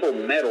people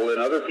meddle in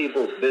other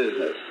people's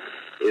business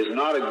is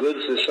not a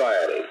good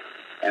society,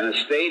 and a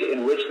state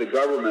in which the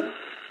government,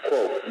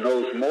 quote,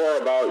 knows more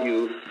about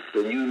you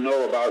than you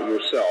know about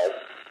yourself,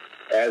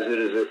 as it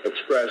is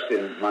expressed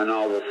in my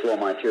novel, Flow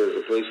My Tears,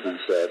 the Policeman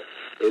Said,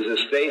 is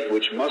a state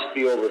which must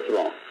be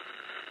overthrown.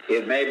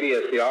 It may be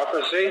a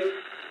theocracy,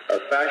 a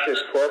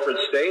fascist corporate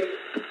state,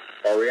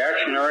 or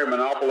reactionary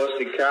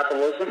monopolistic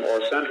capitalism, or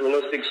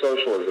centralistic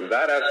socialism.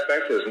 That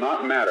aspect does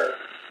not matter.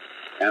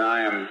 And I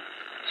am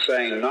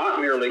saying not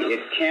merely it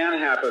can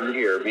happen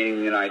here, meaning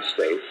the United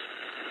States,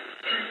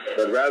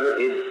 but rather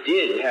it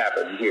did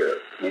happen here,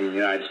 meaning the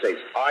United States.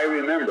 I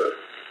remember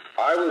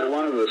I was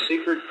one of the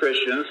secret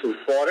Christians who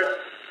fought it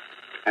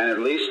and at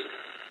least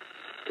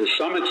to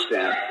some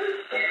extent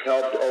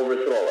helped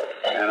overthrow it.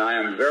 And I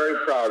am very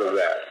proud of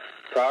that,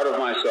 proud of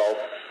myself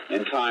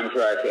in Time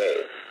Track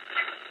A.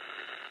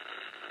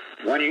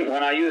 When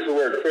I use the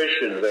word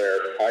Christian there,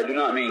 I do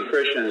not mean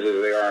Christians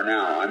as they are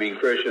now. I mean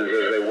Christians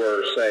as they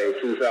were, say,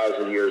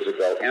 2,000 years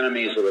ago,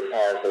 enemies of a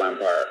powerful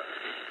empire.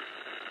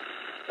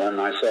 When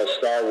I saw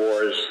Star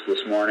Wars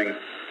this morning,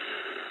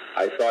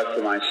 I thought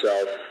to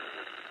myself,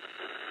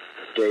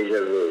 deja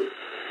vu.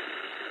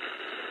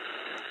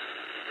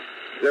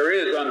 There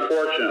is,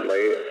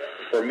 unfortunately,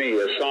 for me,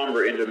 a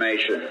somber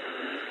intimation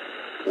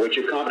which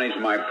accompanies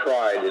my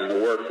pride in the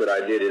work that I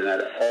did in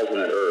that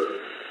alternate Earth.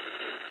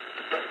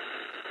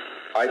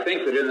 I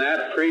think that in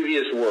that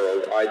previous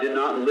world, I did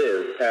not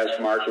live past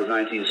March of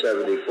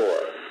 1974.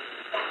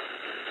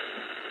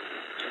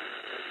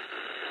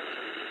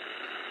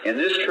 In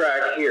this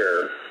track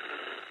here,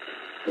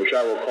 which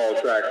I will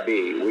call Track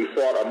B, we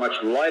fought a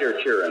much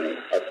lighter tyranny,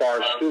 a far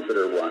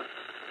stupider one.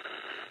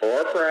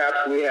 Or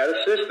perhaps we had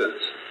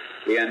assistance,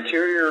 the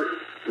anterior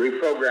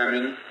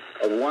reprogramming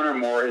of one or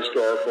more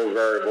historical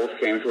variables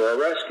came to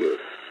our rescue.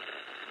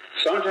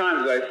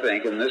 Sometimes I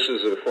think, and this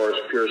is of course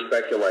pure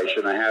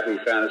speculation, a happy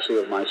fantasy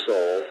of my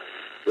soul,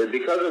 that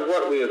because of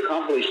what we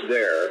accomplished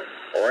there,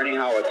 or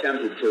anyhow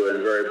attempted to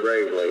and very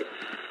bravely,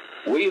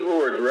 we who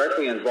were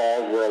directly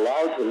involved were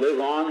allowed to live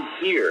on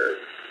here,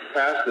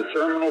 past the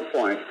terminal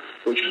point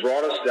which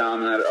brought us down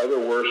in that other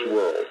worse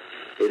world.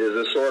 It is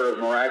a sort of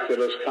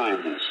miraculous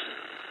kindness.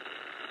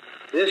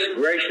 This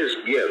gracious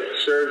gift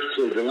serves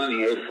to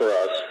delineate for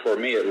us, for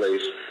me at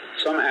least,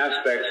 some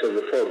aspects of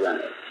the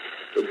programming.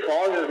 It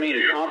causes me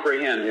to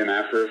comprehend him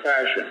after a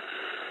fashion.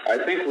 I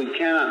think we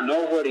cannot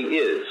know what he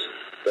is,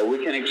 but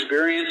we can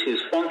experience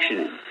his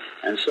functioning,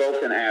 and so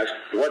can ask,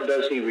 what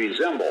does he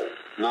resemble?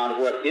 Not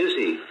what is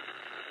he,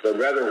 but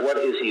rather what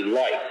is he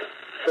like?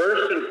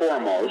 First and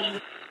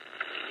foremost,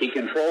 he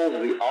controls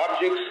the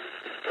objects,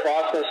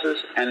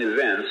 processes, and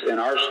events in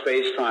our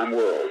space-time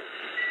world.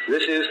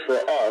 This is, for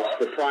us,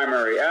 the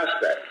primary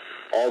aspect,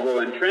 although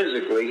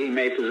intrinsically he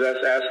may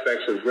possess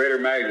aspects of greater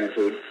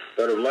magnitude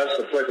but of less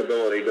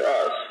applicability to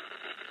us.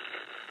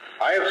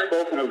 I have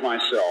spoken of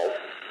myself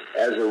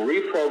as a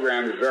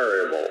reprogrammed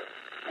variable,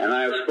 and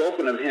I have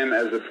spoken of him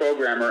as the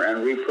programmer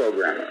and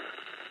reprogrammer.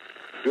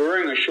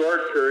 During a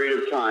short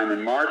period of time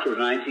in March of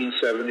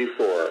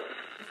 1974,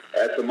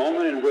 at the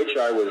moment in which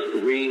I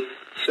was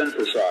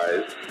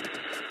re-synthesized,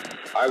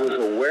 I was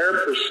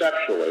aware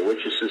perceptually,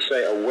 which is to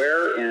say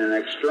aware in an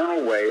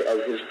external way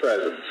of his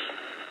presence.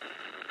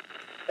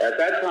 At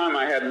that time,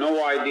 I had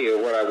no idea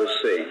what I was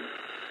seeing.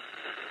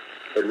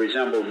 It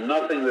resembled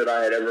nothing that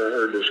I had ever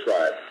heard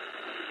described.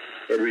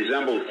 It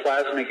resembled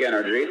plasmic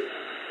energy.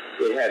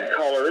 It had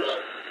colors.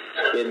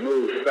 It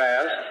moved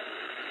fast.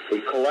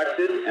 It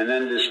collected and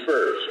then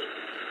dispersed.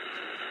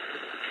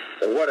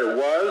 But what it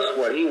was,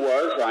 what he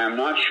was, I am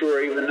not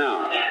sure even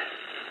now.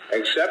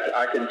 Except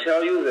I can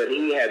tell you that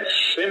he had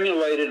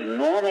simulated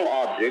normal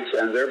objects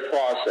and their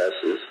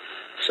processes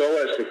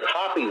so as to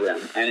copy them,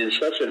 and in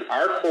such an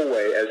artful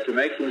way as to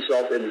make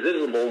himself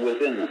invisible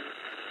within them.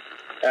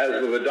 As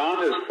the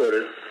Vedantas put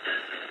it,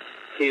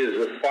 he is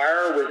the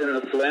fire within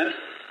the flint,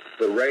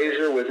 the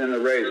razor within the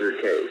razor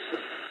case.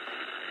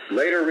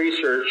 Later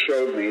research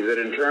showed me that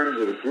in terms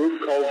of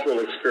group cultural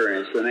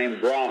experience, the name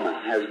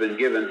Brahman has been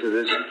given to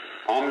this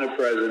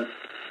omnipresent,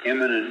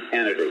 immanent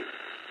entity.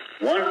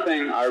 One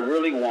thing I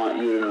really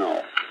want you to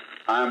know,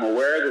 I am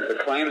aware that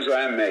the claims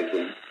I am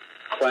making,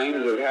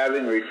 claims of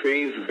having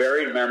retrieved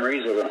buried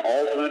memories of an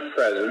alternate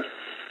present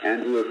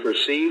and who have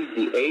perceived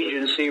the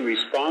agency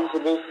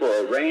responsible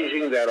for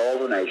arranging that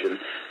alternation,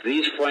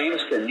 these claims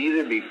can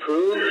neither be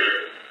proved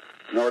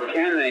nor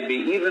can they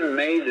be even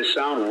made to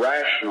sound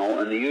rational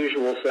in the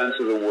usual sense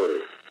of the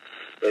word.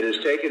 It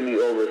has taken me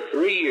over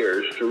 3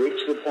 years to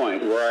reach the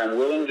point where I am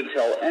willing to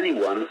tell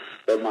anyone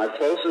but my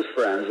closest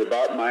friends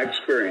about my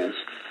experience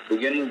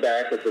beginning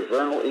back at the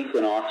vernal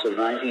equinox of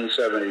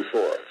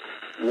 1974.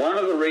 One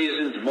of the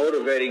reasons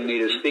motivating me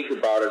to speak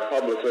about it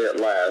publicly at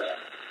last,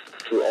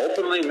 to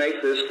openly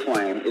make this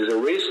claim, is a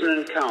recent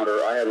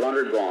encounter I have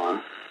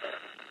undergone,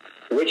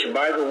 which,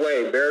 by the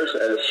way, bears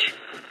a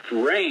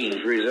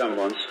strange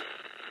resemblance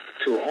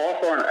to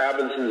Hawthorne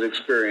Abinson's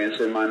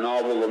experience in my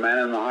novel The Man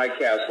in the High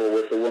Castle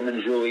with the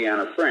woman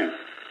Juliana Frink.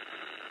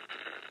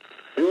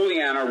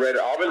 Juliana read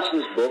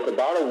Abinson's book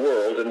about a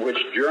world in which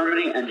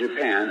Germany and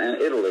Japan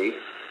and Italy.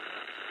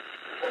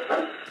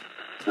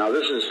 Now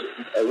this is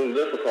a little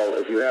difficult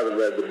if you haven't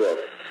read the book,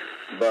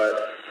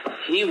 but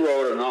he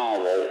wrote a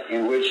novel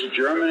in which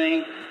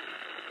Germany,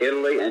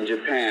 Italy, and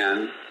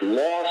Japan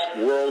lost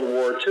World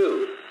War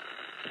II,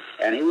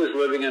 and he was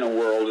living in a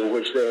world in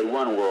which they had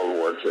won World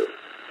War II.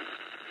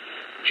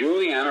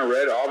 Juliana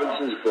read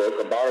Abinson's book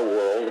about a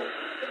world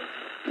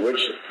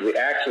which the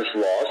Axis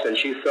lost, and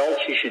she felt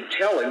she should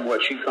tell him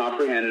what she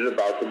comprehended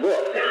about the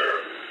book.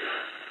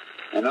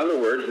 In other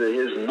words, that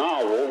his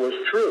novel was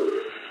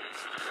true.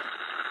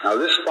 Now,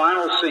 this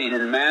final scene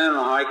in Man in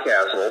the High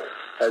Castle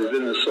has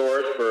been the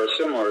source for a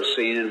similar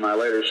scene in my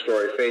later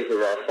story, Faith of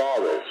Our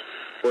Fathers,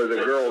 where the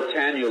girl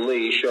Tanya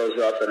Lee shows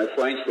up and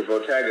acquaints the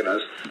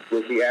protagonist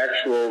with the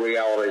actual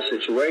reality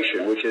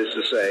situation, which is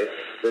to say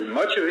that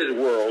much of his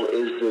world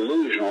is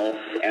delusional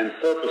and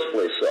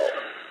purposefully so.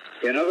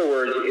 In other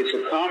words, it's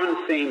a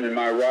common theme in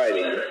my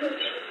writing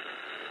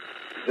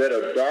that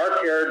a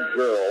dark-haired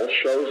girl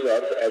shows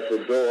up at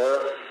the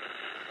door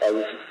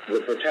of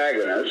the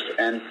protagonist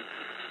and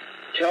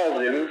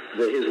tells him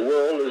that his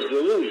world is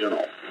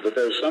delusional, that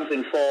there's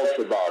something false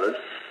about it.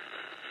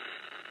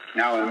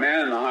 Now, in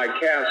Man in the High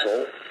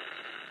Castle,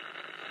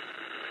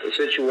 the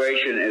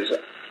situation is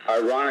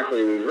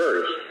ironically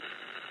reversed.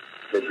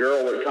 The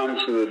girl that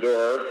comes to the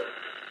door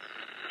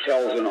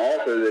tells an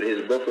author that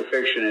his book of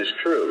fiction is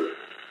true.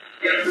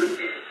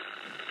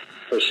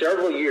 For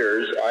several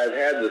years, I've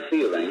had the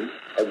feeling,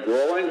 a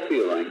growing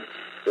feeling,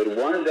 that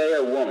one day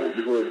a woman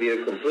who would be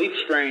a complete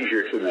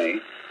stranger to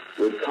me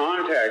would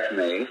contact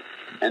me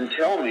and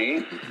tell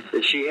me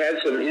that she had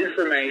some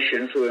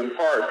information to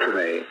impart to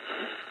me,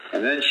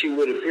 and then she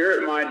would appear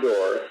at my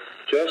door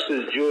just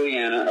as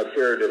Juliana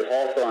appeared at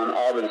Hawthorne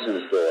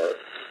Abinson's door,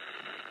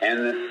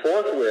 and then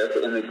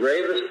forthwith, in the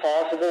gravest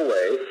possible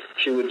way,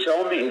 she would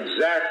tell me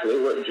exactly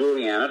what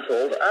Juliana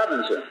told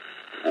Abinson,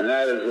 and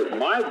that is that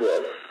my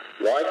book,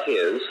 like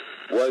his,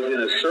 was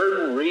in a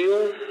certain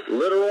real,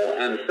 literal,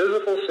 and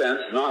physical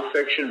sense not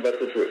fiction but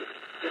the truth.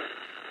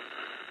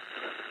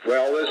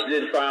 Well, this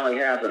did finally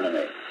happen to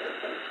me.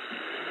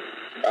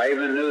 I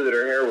even knew that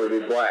her hair would be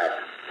black.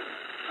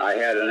 I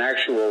had an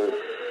actual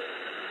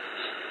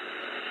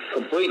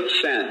complete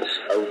sense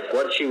of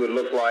what she would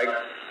look like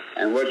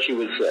and what she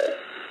would say.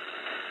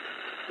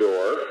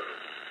 Door.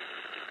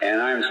 And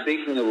I'm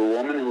speaking of a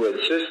woman who had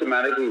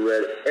systematically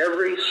read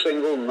every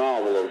single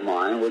novel of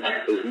mine, which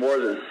is more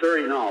than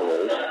 30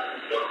 novels,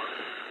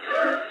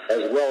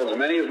 as well as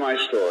many of my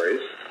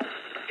stories.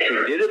 She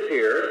did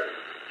appear.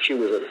 She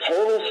was a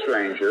total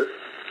stranger,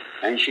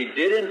 and she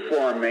did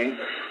inform me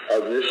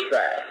of this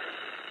fact,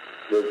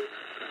 that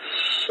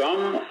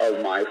some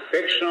of my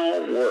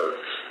fictional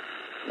works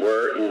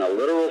were, in a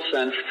literal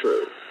sense,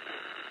 true.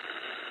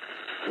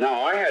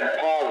 Now, I had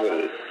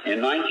posited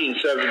in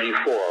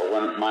 1974,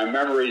 when my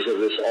memories of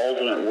this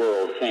alternate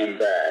world came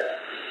back,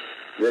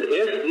 that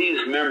if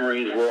these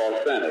memories were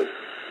authentic,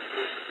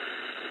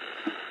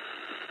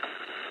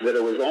 that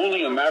it was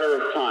only a matter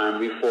of time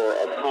before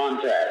a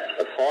contact,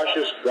 a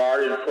cautious,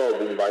 guarded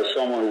probing by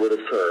someone would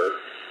occur,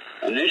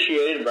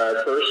 initiated by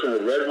a person who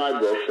had read my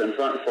books and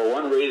for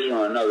one reason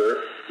or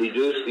another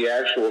deduced the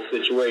actual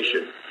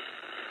situation.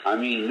 I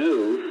mean,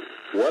 knew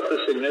what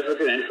the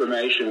significant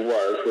information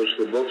was which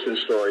the books and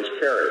stories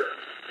carried.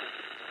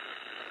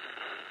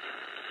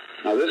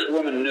 Now, this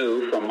woman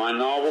knew from my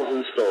novels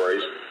and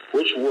stories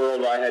which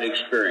world I had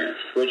experienced,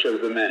 which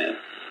of the many.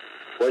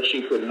 What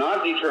she could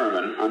not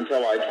determine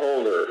until I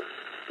told her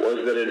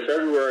was that in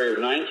February of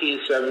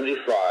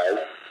 1975,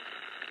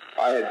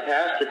 I had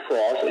passed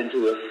across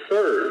into a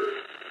third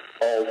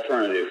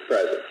alternative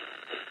present,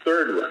 a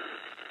third one,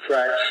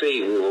 Track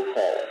C, we will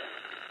call it.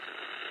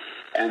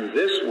 And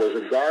this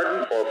was a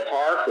garden or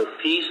park of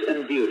peace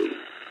and beauty,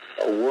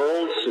 a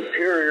world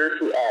superior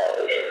to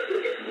ours,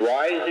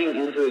 rising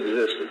into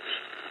existence.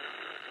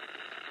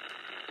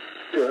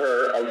 To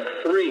her, of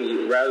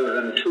three rather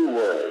than two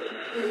worlds.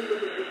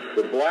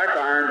 The black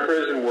iron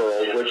prison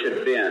world, which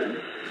had been,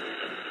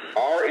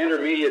 our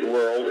intermediate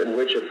world in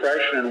which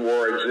oppression and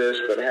war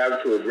exist but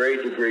have to a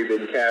great degree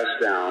been cast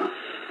down,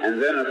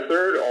 and then a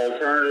third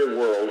alternative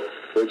world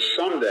which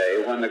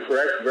someday, when the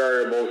correct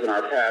variables in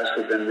our past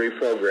have been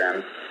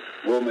reprogrammed,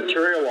 will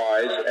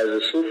materialize as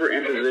a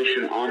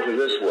superimposition onto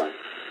this one,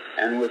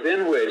 and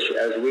within which,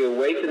 as we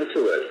awaken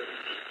to it,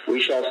 we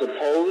shall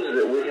suppose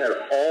that we had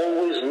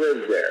always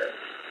lived there.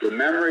 The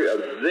memory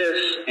of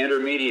this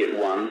intermediate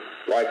one,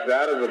 like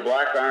that of the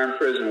black iron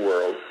prison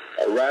world,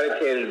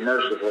 eradicated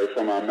mercifully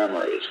from our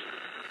memories.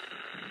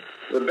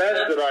 The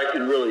best that I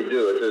can really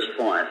do at this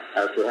point,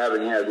 after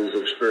having had these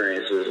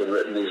experiences and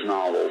written these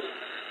novels,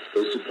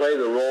 is to play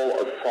the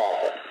role of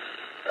prophet,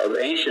 of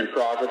ancient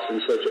prophets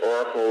and such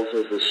oracles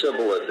as the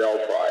Sibyl at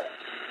Delphi,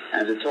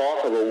 and to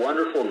talk of a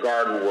wonderful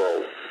garden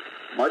world,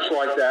 much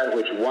like that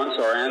which once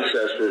our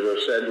ancestors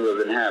are said to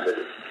have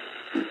inhabited.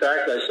 In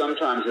fact, I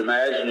sometimes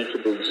imagine it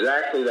to be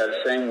exactly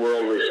that same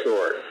world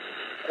restored,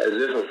 as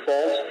if a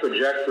false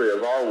trajectory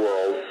of our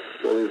world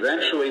will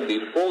eventually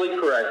be fully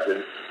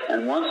corrected,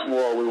 and once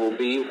more we will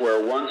be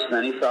where once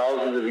many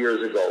thousands of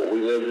years ago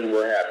we lived and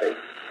were happy.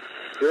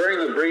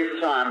 During the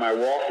brief time I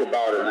walked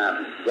about in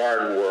that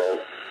garden world,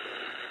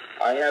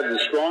 I had the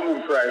strong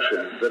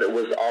impression that it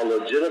was our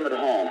legitimate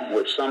home,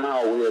 which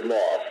somehow we had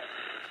lost.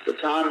 The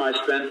time I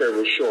spent there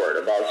was short,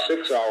 about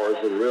 6 hours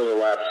of real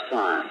elapsed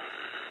time,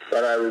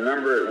 but I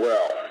remember it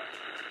well.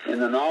 In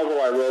the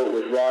novel I wrote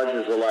with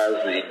Roger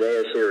Zelazny,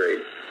 Deus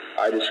Irae,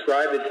 I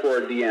describe it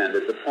toward the end,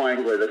 at the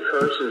point where the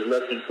curse is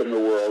lifted from the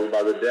world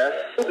by the death.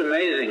 What's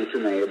amazing to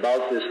me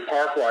about this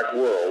park-like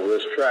world,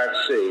 this Track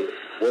C,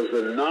 was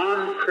the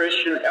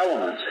non-Christian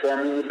elements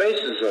forming the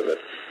basis of it.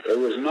 It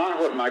was not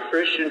what my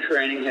Christian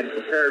training had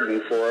prepared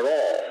me for at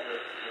all.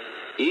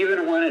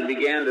 Even when it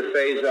began to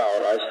phase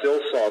out, I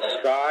still saw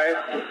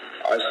sky,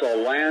 I saw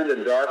land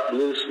and dark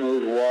blue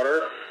smooth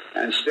water,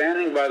 and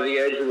standing by the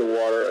edge of the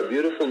water, a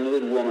beautiful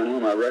nude woman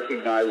whom I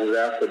recognized as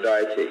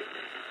Aphrodite.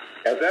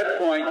 At that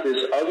point,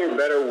 this other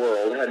better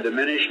world had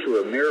diminished to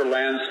a mere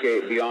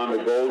landscape beyond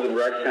the golden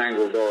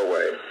rectangle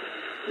doorway.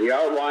 The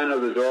outline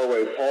of the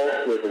doorway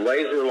pulsed with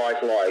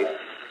laser-like light,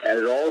 and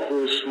it all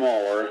grew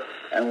smaller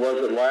and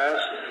was at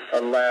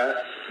last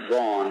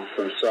gone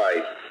from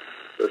sight.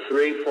 The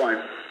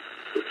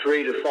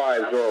 3 to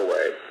 5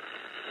 doorway,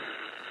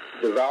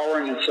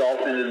 devouring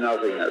itself into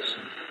nothingness,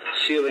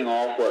 sealing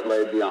off what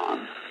lay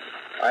beyond.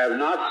 I have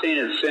not seen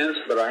it since,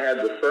 but I had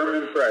the firm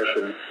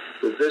impression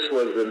that this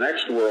was the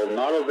next world,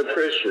 not of the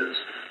Christians,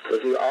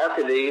 but the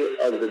Arcady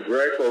of the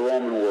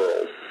Greco-Roman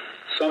world,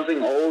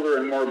 something older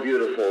and more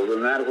beautiful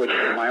than that which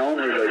my own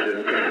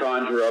religion can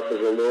conjure up as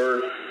a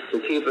lure to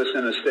keep us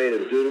in a state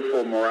of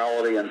dutiful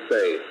morality and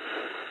faith.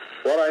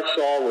 What I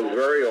saw was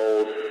very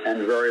old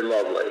and very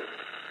lovely.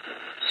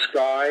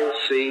 Sky,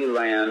 sea,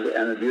 land,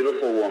 and a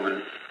beautiful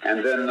woman,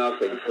 and then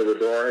nothing, for the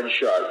door had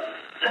shut,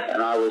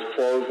 and I was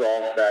closed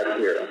off back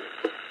here.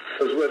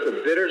 It was with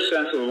a bitter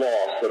sense of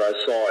loss that I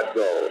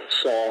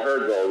saw her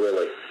go,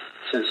 really,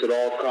 since it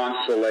all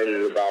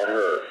constellated about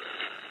her.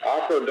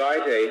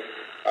 Aphrodite,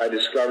 I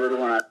discovered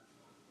when I...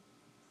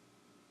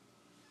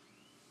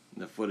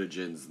 The footage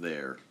ends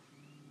there,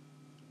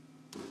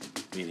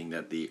 meaning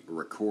that the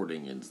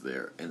recording ends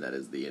there, and that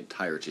is the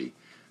entirety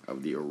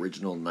of the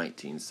original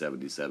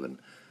 1977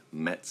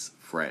 Metz,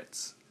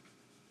 France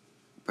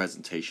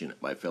presentation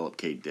by Philip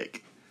K.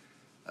 Dick,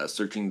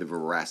 searching the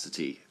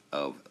veracity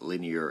of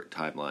linear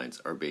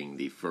timelines are being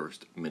the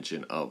first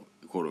mention of,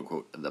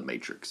 quote-unquote, the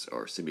Matrix,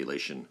 or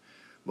simulation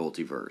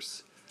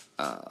multiverse,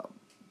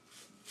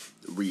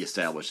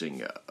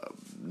 reestablishing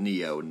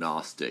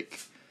neo-Gnostic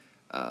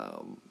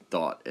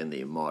thought in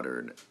the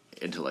modern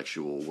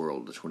intellectual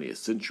world of the 20th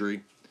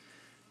century,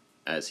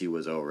 as he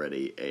was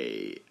already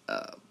a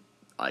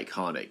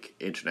iconic,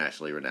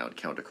 internationally renowned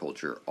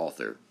counterculture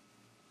author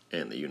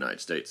in the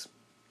United States.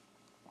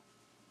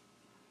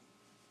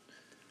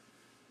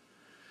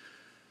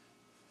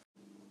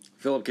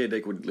 Philip K.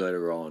 Dick would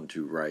later on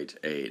to write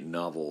a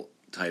novel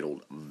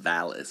titled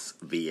Valis,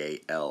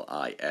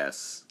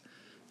 V-A-L-I-S,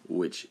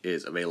 which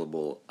is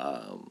available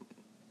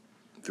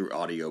through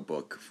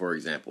audiobook, for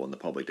example, in the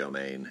public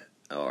domain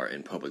or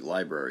in public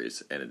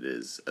libraries, and it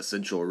is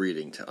essential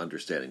reading to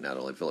understanding not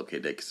only Philip K.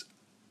 Dick's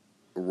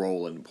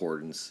role and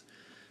importance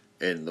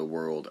in the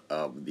world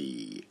of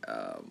the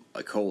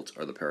occult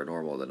or the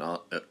paranormal,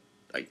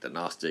 the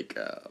Gnostic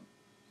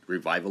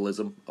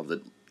revivalism of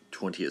the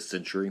 20th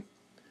century,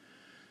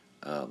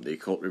 the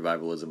occult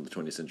revivalism of the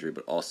 20th century,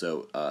 but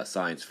also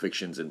science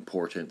fiction's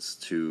importance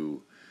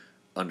to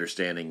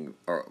understanding,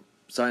 or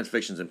science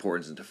fiction's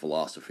importance into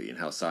philosophy, and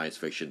how science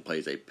fiction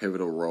plays a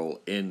pivotal role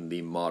in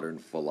the modern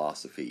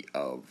philosophy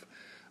of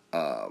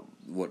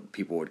what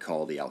people would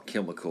call the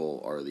alchemical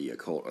or the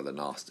occult or the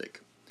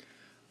Gnostic.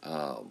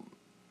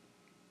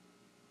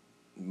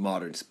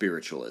 Modern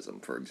spiritualism,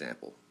 for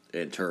example,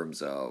 in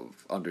terms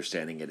of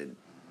understanding it in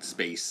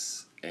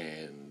space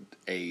and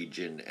age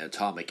and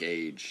atomic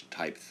age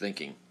type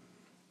thinking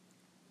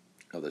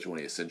of the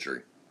 20th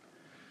century.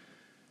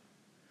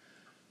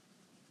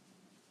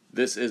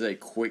 This is a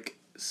quick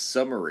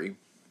summary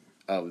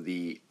of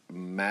the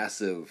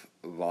massive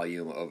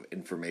volume of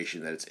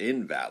information that's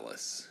in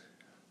Valis,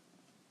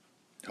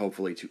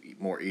 hopefully to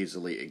more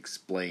easily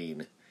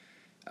explain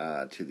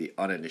to the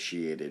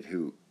uninitiated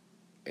who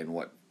and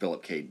what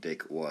Philip K.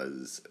 Dick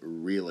was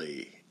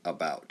really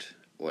about,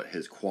 what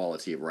his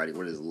quality of writing,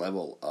 what his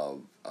level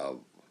of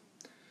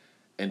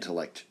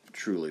intellect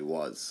truly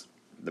was.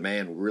 The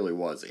man really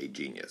was a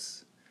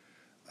genius,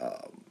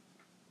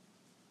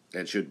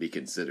 and should be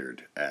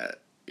considered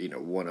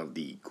one of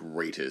the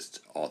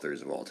greatest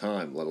authors of all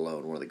time, let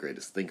alone one of the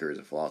greatest thinkers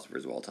and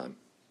philosophers of all time.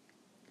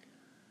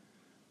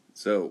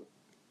 So,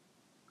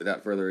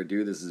 without further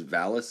ado, this is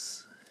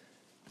Valis,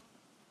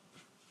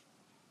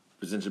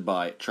 presented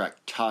by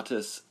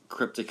Tractatus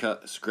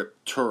Cryptica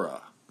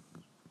Scriptura.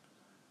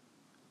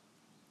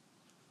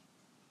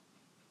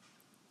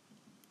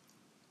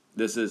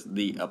 This is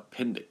the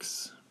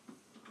appendix,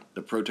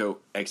 the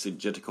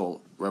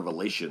proto-exegetical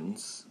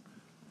revelations,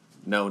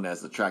 known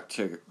as the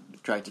Tractatus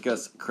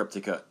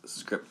Cryptica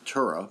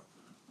Scriptura,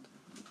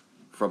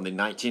 from the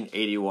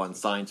 1981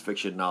 science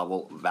fiction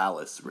novel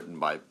Valis, written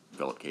by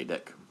Philip K.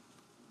 Dick.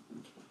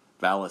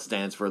 Valis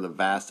stands for the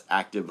Vast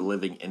Active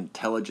Living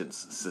Intelligence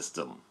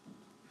System.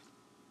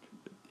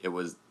 It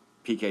was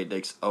P.K.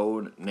 Dick's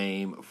own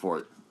name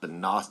for the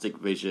Gnostic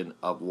vision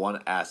of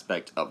one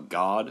aspect of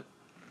God,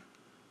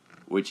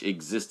 which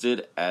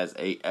existed as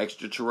an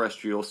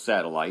extraterrestrial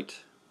satellite,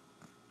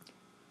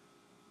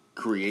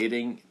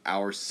 creating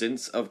our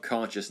sense of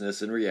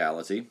consciousness and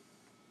reality,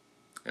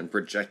 and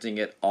projecting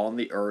it on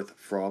the Earth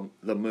from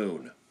the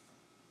moon.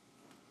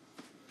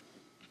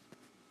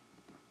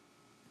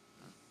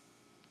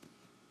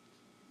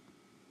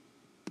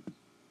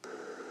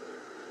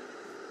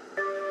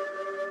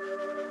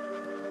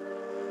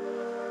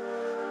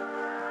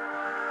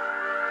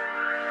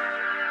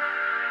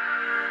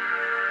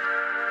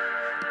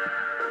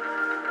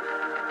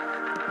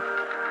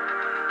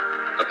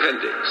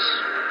 Appendix.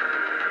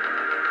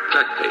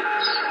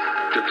 Tractates.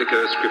 Cryptica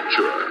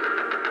Scriptura.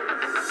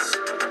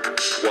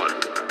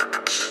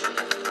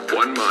 1.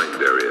 One mind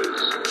there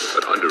is,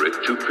 but under it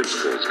two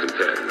principles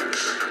contend.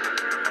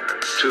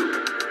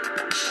 2.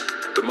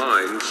 The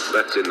mind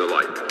lets in the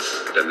light,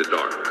 then the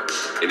dark,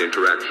 in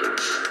interaction,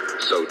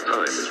 so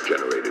time is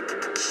generated.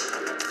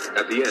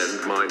 At the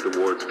end, mind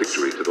awards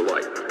victory to the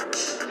light.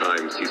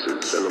 Time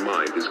ceases, and the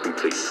mind is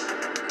complete.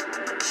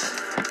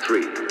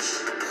 3.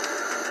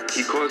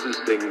 He causes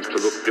things to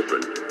look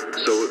different,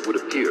 so it would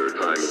appear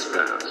time has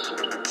passed.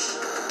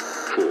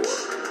 4.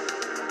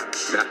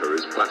 Matter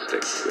is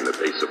plastic in the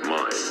face of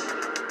mind.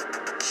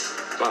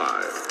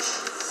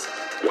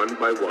 5. One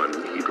by one,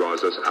 he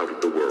draws us out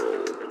of the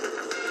world.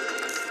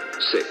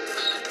 6.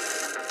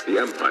 The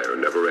empire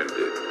never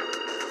ended.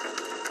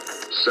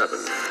 7.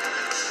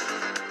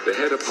 The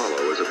head Apollo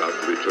is about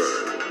to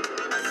return.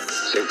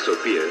 Saint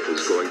Sophia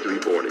is going to be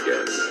born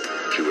again.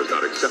 She was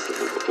not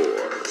acceptable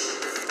before.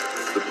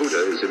 The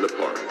Buddha is in the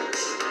park.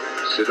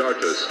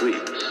 Siddhartha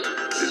sleeps,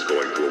 is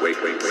going to awake.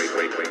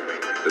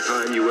 The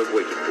time you have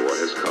waited for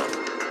has come.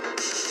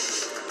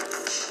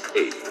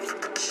 8.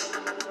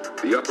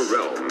 The upper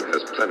realm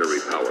has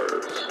plenary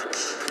powers.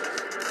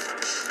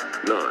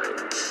 9.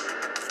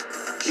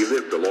 He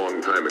lived a long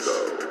time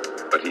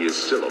ago, but he is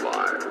still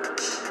alive.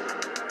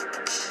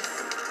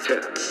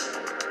 10.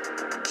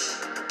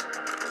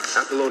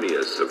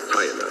 Apollonius of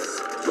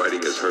Tyana,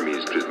 writing as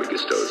Hermes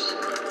Trismegistos,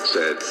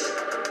 said,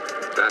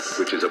 that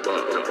which is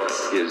above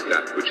is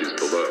that which is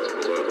below.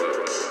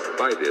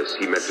 By this,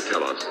 he meant to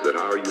tell us that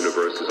our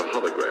universe is a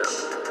hologram,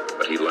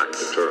 but he lacked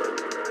the term.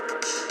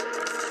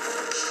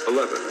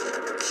 11.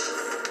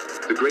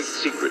 The great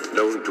secret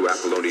known to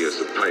Apollonius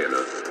of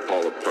Tyana,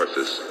 Paul of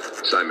Tarsus,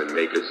 Simon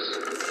Magus,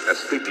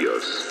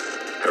 Asclepios,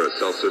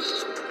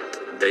 Paracelsus,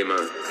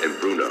 Dema, and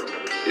Bruno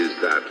is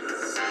that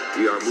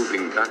we are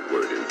moving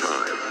backward in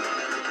time.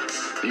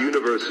 The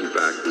universe, in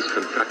fact, is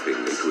contracting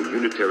into a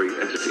unitary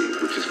entity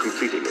which is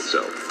completing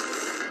itself.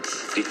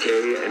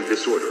 Decay and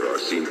disorder are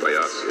seen by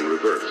us in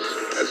reverse,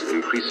 as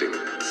increasing.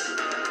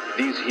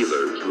 These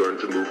healers learn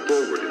to move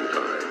forward in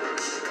time,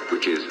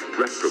 which is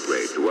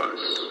retrograde to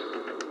us.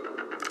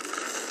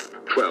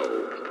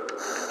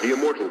 12. The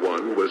Immortal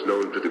One was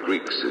known to the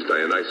Greeks as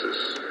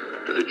Dionysus,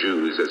 to the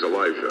Jews as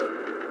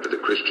Elijah, to the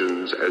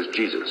Christians as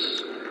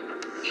Jesus.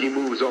 He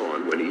moves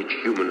on when each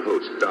human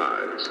host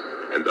dies,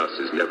 and thus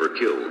is never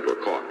killed or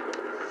caught.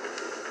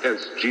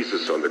 Hence,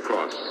 Jesus on the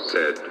cross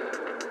said,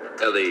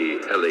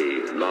 Eli,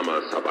 Eli,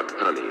 lama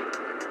sabachthani,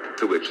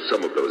 to which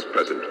some of those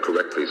present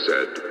correctly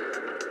said,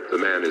 the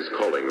man is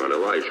calling on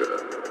Elijah.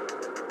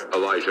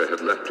 Elijah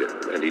had left him,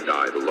 and he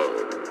died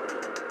alone.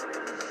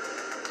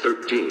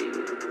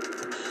 13.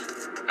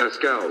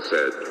 Pascal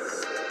said,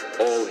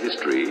 all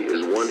history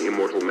is one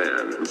immortal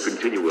man who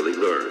continually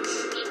learns.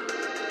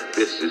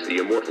 This is the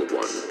Immortal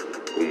One,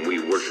 whom we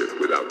worship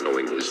without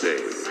knowing his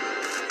name.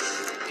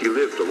 He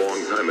lived a long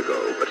time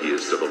ago, but he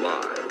is still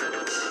alive.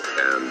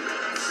 And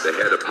the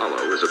head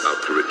Apollo is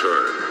about to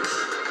return.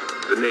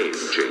 The name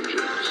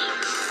changes.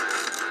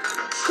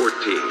 14.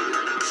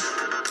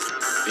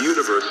 The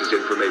universe is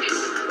information,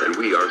 and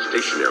we are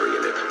stationary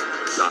in it,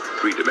 not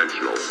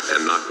three-dimensional,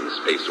 and not in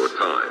space or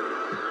time.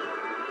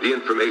 The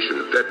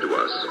information fed to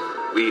us,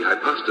 we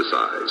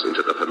hypostasize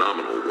into the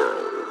phenomenal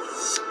world.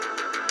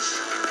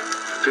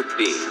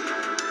 15.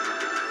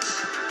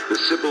 The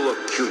Sibyl of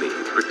Cumae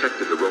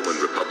protected the Roman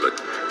Republic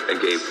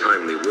and gave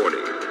timely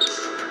warnings.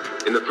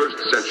 In the 1st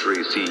century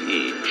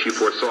CE, she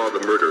foresaw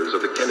the murders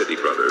of the Kennedy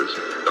brothers,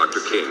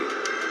 Dr. King,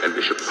 and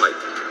Bishop Pike.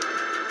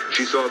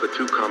 She saw the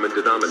two common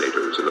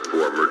denominators in the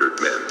four murdered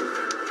men.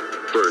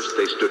 First,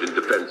 they stood in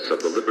defense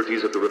of the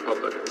liberties of the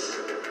Republic.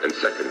 And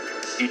second,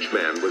 each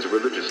man was a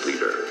religious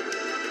leader.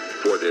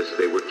 For this,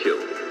 they were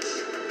killed.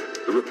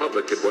 The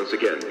Republic had once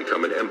again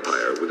become an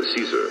empire with a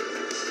Caesar.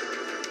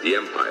 The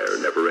empire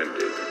never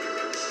ended.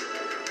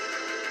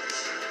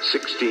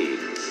 16.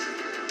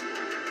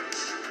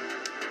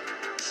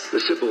 The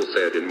Sibyl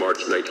said in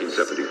March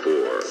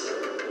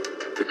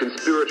 1974, the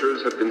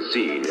conspirators have been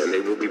seen and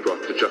they will be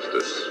brought to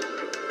justice.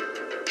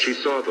 She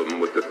saw them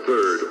with the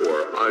third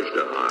or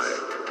Ajna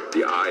eye,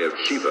 the eye of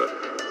Shiva,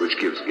 which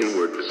gives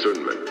inward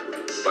discernment,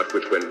 but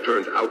which when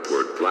turned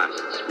outward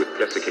blasts with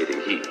desiccating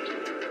heat.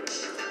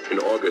 In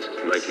August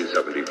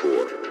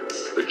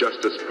 1974, the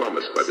justice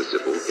promised by the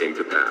Sibyl came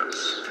to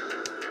pass.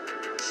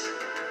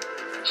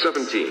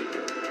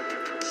 17.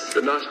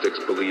 The Gnostics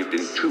believed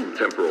in two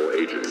temporal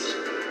ages,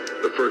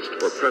 the first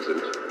or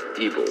present,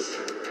 evil,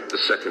 the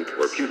second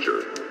or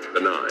future,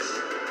 benign.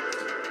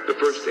 The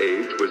first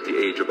age was the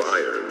age of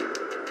iron.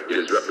 It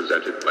is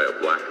represented by a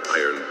black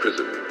iron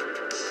prison.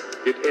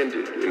 It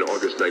ended in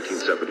August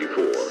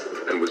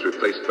 1974 and was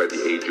replaced by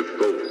the age of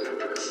gold,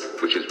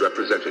 which is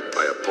represented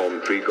by a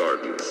palm tree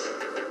garden.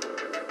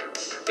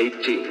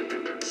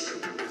 18.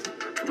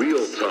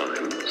 Real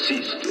time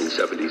ceased in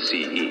 70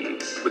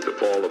 CE with the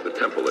fall of the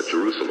temple at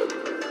Jerusalem.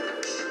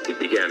 It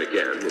began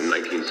again in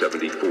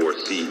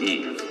 1974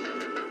 CE.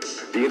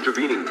 The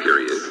intervening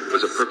period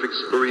was a perfect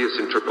spurious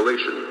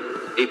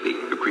interpolation,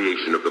 aping the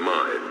creation of the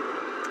mind.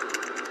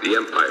 The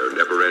empire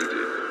never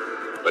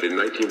ended, but in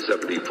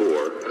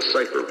 1974, a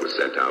cipher was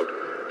sent out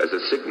as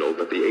a signal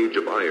that the age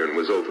of iron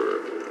was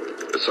over.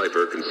 The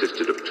cipher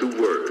consisted of two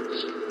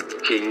words,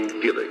 King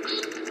Felix,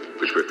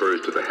 which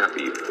refers to the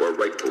happy or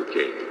rightful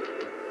king.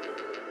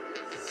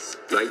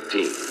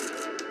 19.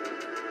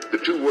 The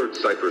two-word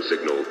cipher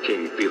signal,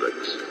 King Felix,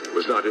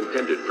 was not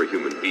intended for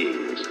human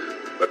beings,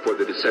 but for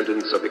the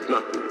descendants of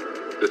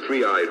Akhenaten, the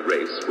three-eyed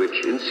race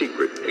which, in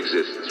secret,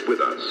 exists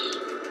with us.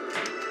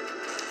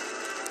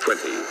 20.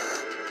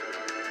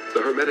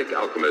 The Hermetic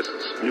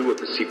alchemists knew of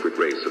the secret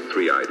race of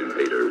three-eyed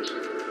invaders,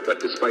 but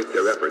despite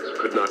their efforts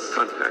could not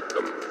contact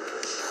them.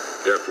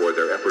 Therefore,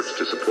 their efforts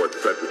to support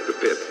Frederick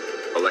V,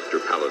 Elector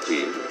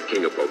Palatine,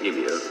 King of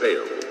Bohemia,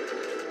 failed.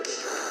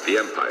 The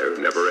empire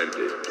never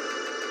ended.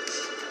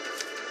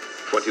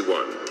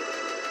 21.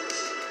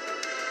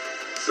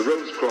 The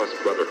Rose Cross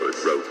Brotherhood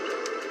wrote,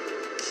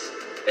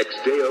 Ex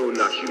Deo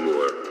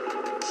nascimur,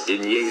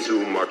 in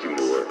Jesu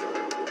martimur,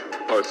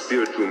 par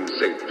spiritum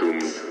sanctum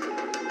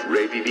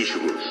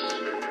reviviscimus,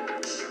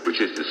 which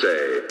is to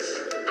say,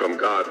 from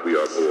God we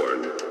are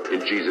born,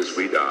 in Jesus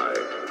we die,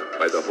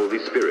 by the Holy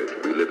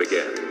Spirit we live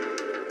again.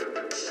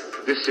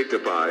 This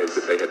signifies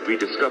that they had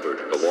rediscovered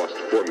the lost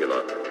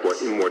formula for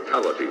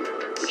immortality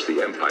which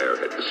the empire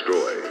had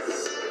destroyed.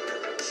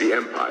 The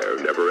empire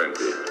never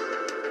ended.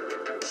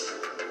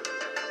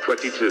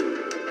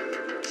 22.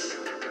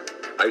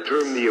 I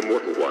term the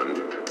Immortal One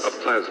a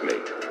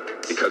plasmate,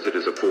 because it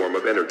is a form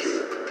of energy.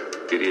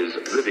 It is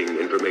living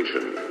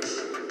information.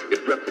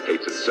 It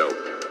replicates itself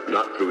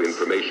not through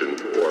information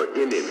or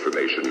in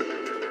information,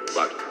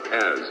 but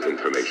as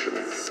information.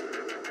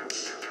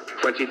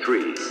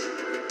 23.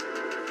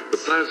 The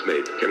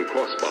plasmate can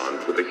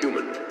cross-bond with a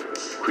human,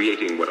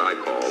 creating what I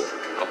call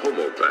a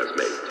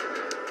homoplasmate.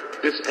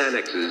 This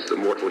annexes the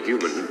mortal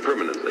human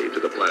permanently to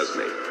the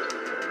plasmate.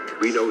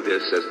 We know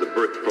this as the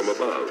birth from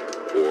above,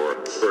 or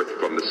birth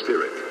from the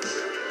spirit.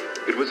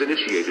 It was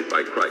initiated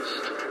by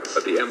Christ,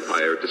 but the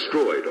Empire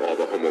destroyed all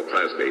the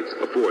homoplasmates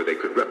before they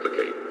could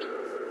replicate.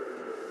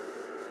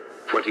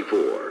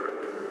 24.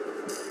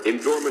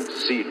 In dormant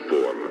seed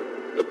form,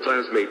 the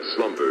plasmate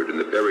slumbered in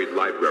the buried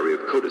library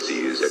of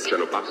codices at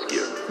Chernobyl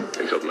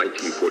until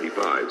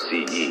 1945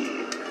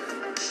 CE.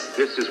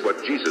 This is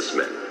what Jesus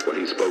meant when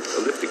he spoke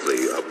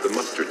elliptically of the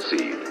mustard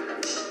seed,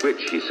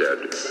 which, he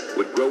said,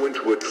 would grow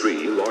into a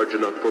tree large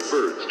enough for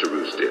birds to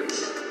roost in.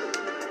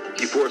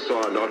 He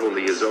foresaw not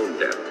only his own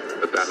death,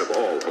 but that of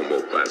all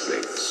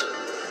homoplasmates.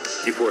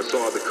 He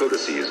foresaw the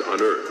codices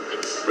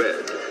unearthed,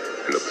 read,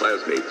 and the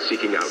plasmate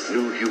seeking out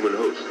new human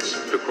hosts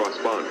to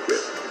cross-bond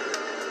with.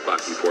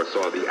 But he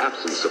foresaw the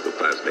absence of the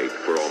plasmate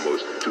for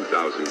almost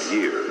 2,000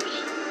 years.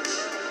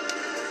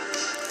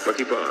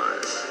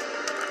 25.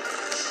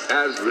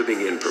 As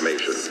living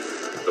information,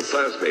 the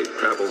plasmate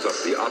travels up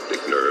the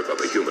optic nerve of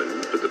a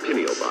human to the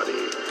pineal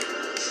body.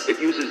 It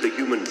uses the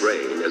human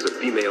brain as a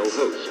female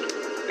host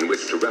in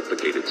which to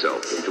replicate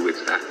itself into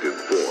its active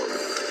form.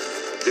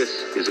 This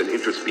is an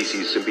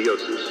interspecies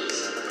symbiosis.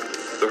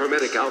 The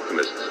Hermetic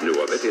alchemists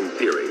knew of it in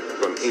theory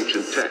from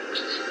ancient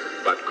texts,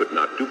 but could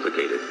not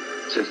duplicate it,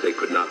 since they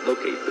could not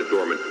locate the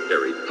dormant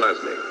buried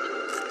plasmate.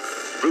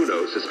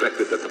 Bruno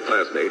suspected that the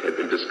plasmate had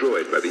been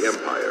destroyed by the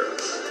Empire.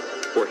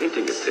 For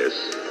hinting at this,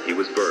 he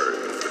was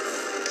burned.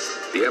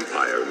 The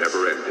Empire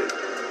never ended.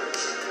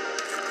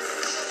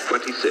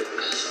 26.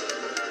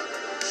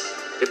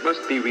 It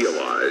must be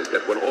realized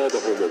that when all the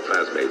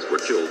homoplasmates were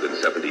killed in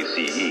 70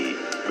 CE,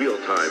 real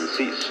time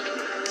ceased.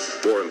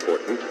 More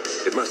important,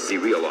 it must be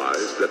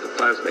realized that the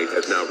plasmate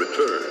has now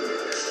returned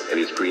and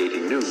is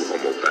creating new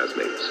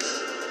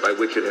homoplasmates, by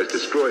which it has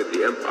destroyed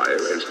the Empire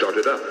and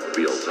started up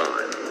real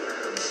time.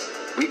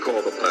 We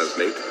call the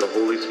plasmate the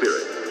Holy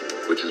Spirit,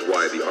 which is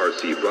why the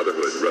RC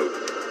Brotherhood wrote,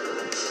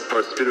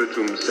 Par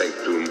Spiritum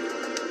Sanctum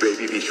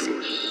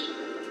Revivissimus.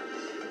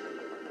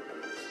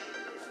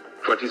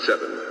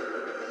 27.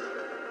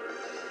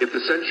 If the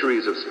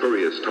centuries of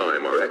spurious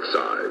time are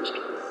excised,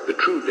 the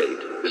true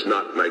date is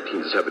not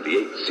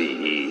 1978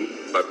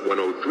 CE, but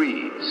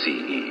 103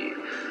 CE.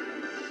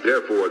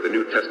 Therefore, the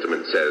New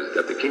Testament says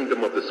that the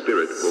kingdom of the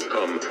Spirit will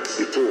come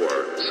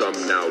before some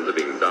now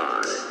living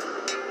die.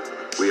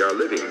 We are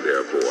living,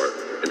 therefore,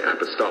 in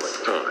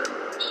apostolic times.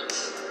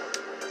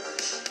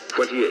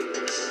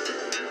 28.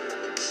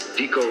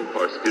 Dico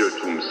par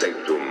spiritum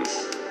sanctum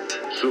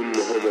sum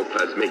homo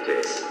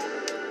plasmate.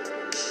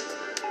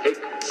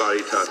 Haec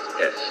veritas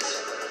est.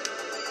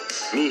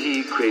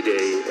 Mihi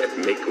crede et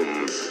mecum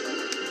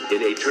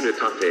in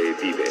aeternitate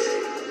vive.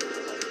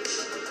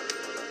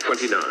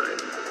 29.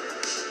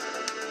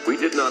 We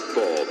did not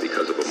fall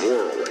because of a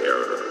moral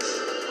error.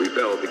 We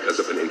fell because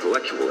of an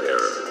intellectual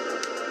error,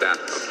 that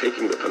of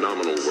taking the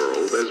phenomenal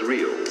world as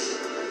real.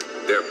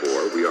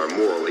 Therefore, we are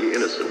morally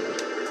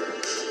innocent.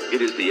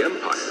 It is the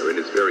Empire in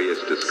its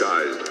various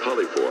disguised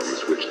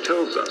polyforms which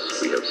tells us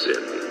we have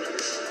sinned.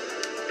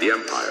 The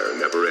Empire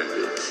never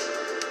ended.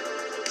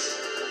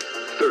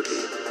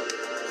 30.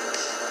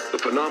 The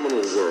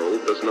phenomenal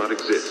world does not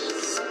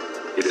exist.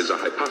 It is a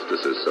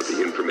hypostasis of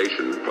the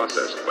information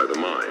processed by the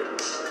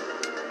mind.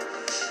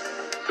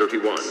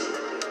 31.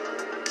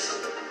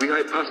 We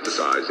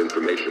hypostasize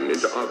information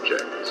into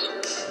objects.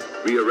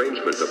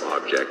 Rearrangement of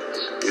objects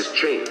is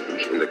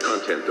change in the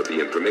content of the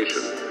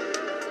information.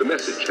 The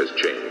message has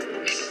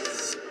changed.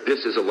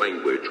 This is a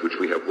language which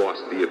we have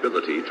lost the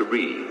ability to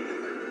read.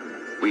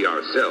 We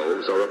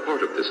ourselves are a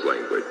part of this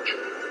language.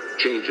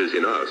 Changes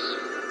in us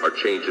are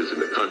changes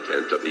in the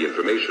content of the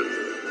information.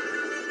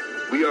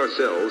 We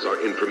ourselves are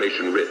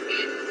information rich.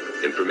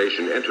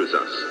 Information enters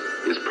us,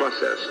 is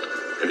processed,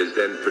 and is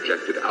then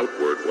projected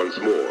outward once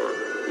more,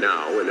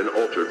 now in an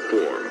altered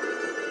form.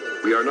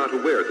 We are not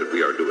aware that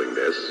we are doing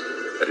this,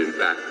 that in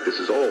fact this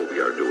is all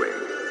we are doing.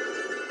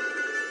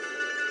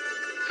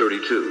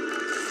 32.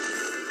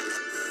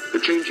 The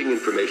changing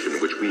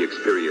information which we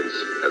experience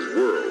as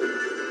world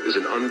is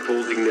an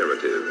unfolding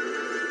narrative.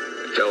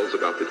 It tells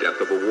about the death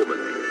of a woman.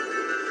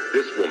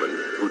 This woman,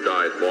 who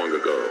died long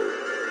ago,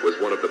 was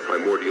one of the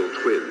primordial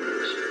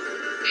twins.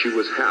 She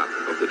was half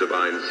of the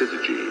divine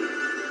syzygy.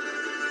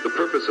 The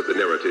purpose of the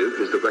narrative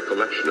is the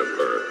recollection of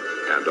her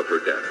and of her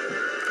death.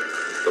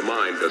 The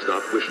mind does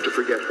not wish to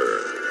forget her.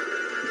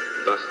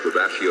 Thus, the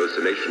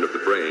ratiocination of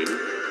the brain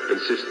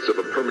consists of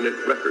a permanent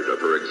record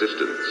of her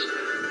existence,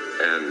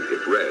 and,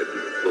 if read,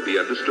 will be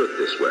understood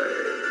this way.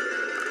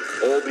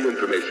 All the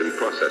information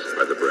processed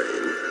by the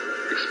brain,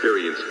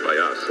 experienced by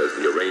us as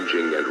the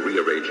arranging and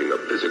rearranging of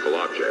physical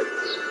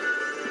objects,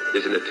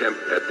 is an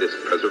attempt at this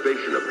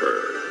preservation of her,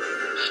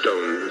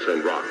 Stones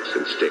and rocks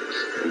and sticks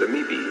and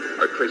amoebae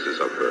are traces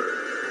of her.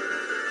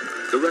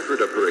 The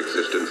record of her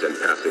existence and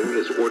passing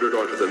is ordered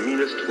onto the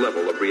meanest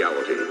level of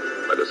reality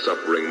by the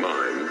suffering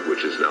mind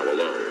which is now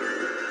alone.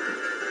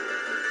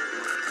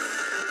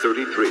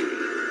 33.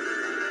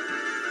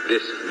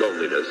 This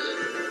loneliness,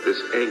 this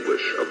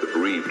anguish of the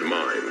bereaved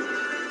mind,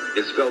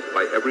 is felt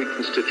by every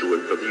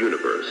constituent of the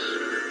universe.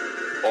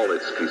 All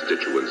its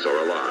constituents are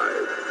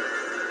alive.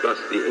 Thus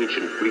the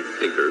ancient Greek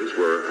thinkers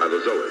were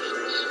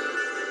allozoists.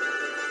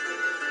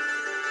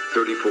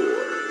 34.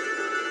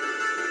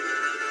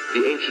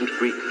 The ancient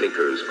Greek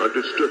thinkers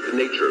understood the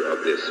nature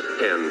of this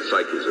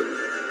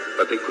panpsychism,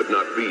 but they could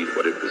not read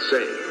what it was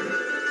saying.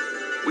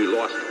 We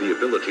lost the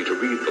ability to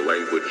read the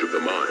language of the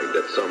mind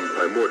at some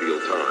primordial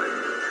time.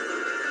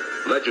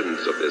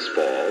 Legends of this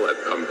fall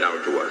have come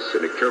down to us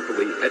in a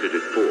carefully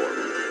edited form.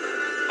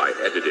 By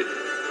edited,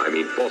 I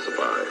mean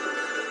falsified.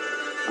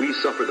 We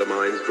suffer the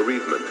mind's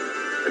bereavement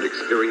and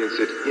experience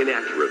it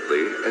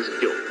inaccurately as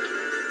guilt.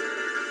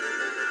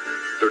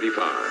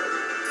 35.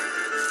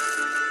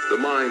 The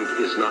mind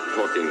is not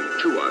talking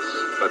to us,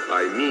 but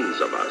by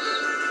means of us.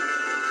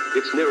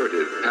 Its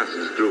narrative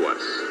passes through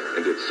us,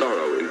 and its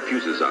sorrow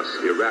infuses us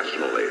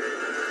irrationally.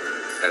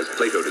 As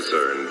Plato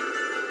discerned,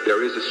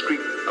 there is a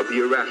streak of the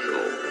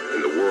irrational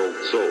in the world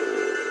soul.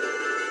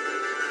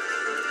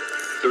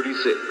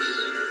 36.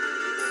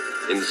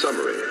 In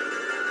summary,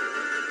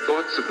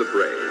 thoughts of the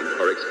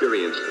brain are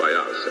experienced by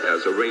us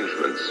as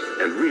arrangements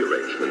and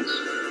rearrangements,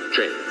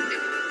 change,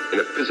 in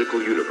a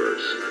physical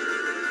universe.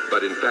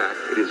 But in fact,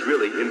 it is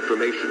really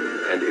information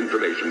and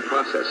information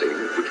processing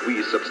which we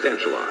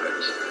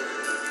substantialize.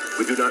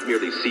 We do not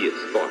merely see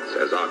its thoughts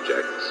as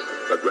objects,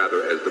 but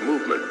rather as the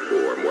movement,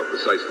 or more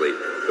precisely,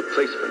 the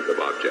placement of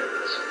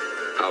objects,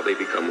 how they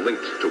become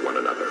linked to one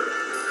another.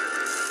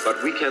 But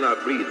we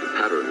cannot read the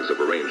patterns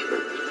of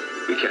arrangement.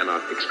 We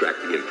cannot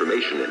extract the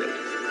information in it,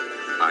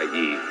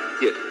 i.e.,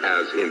 it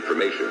as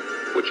information,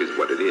 which is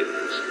what it is.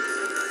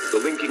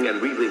 The linking and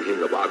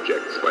relinking of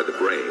objects by the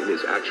brain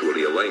is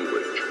actually a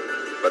language,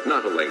 but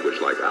not a language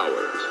like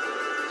ours,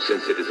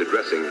 since it is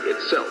addressing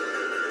itself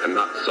and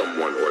not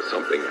someone or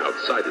something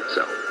outside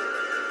itself.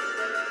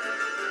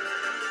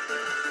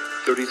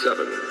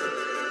 37.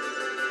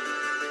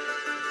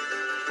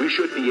 We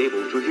should be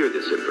able to hear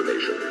this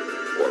information,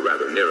 or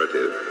rather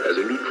narrative, as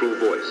a neutral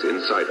voice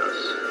inside us,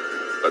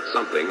 but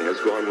something has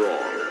gone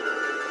wrong.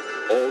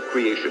 All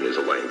creation is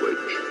a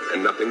language,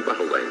 and nothing but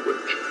a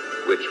language,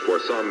 which for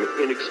some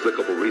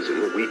inexplicable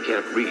reason we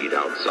can't read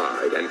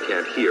outside and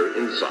can't hear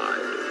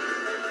inside.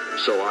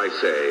 So I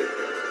say,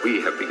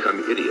 we have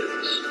become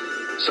idiots.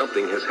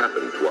 Something has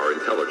happened to our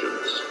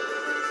intelligence.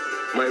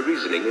 My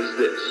reasoning is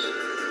this.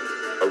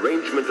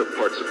 Arrangement of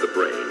parts of the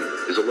brain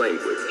is a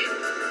language.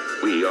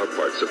 We are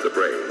parts of the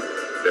brain.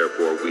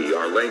 Therefore, we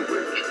are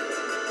language.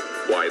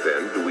 Why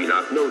then do we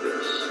not know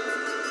this?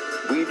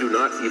 We do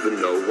not even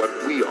know what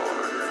we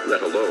are,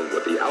 let alone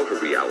what the outer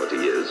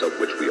reality is of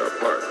which we are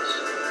parts.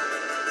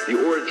 The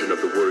origin of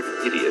the word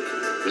idiot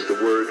is the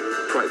word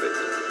private.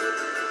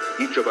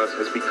 Each of us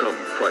has become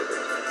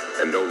private,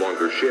 and no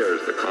longer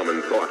shares the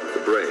common thought of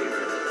the brain,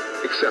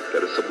 except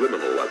at a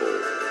subliminal level.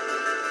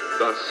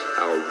 Thus,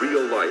 our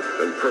real life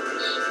and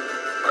purpose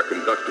are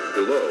conducted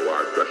below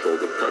our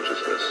threshold of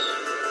consciousness.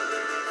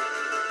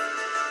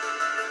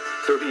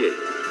 38.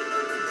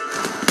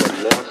 From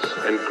loss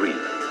and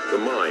grief,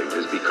 the mind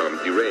has become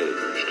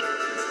deranged.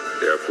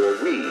 Therefore,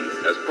 we,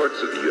 as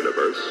parts of the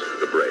universe,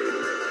 the brain,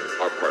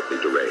 are partly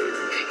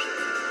deranged.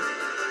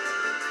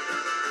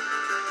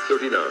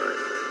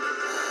 39.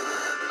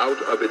 Out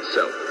of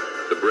itself,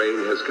 the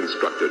brain has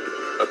constructed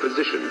a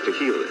physician to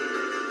heal it.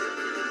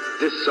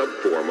 This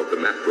subform of the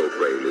macro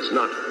brain is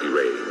not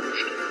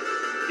deranged.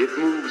 It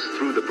moves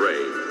through the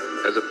brain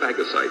as a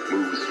phagocyte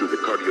moves through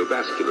the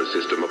cardiovascular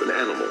system of an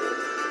animal,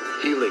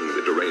 healing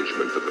the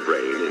derangement of the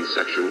brain in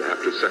section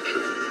after section.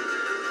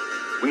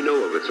 We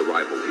know of its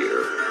arrival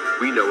here.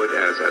 We know it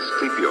as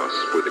Asclepios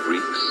for the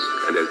Greeks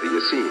and as the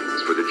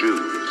Essenes for the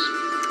Jews,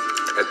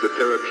 as the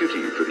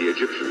Therapeutae for the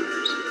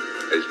Egyptians,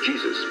 as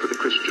Jesus for the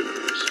Christians.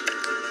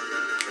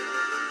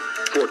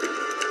 40.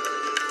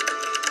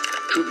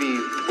 To be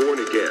born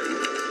again,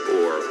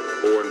 or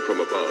born from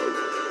above,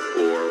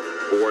 or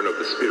born of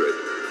the Spirit,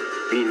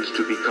 means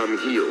to become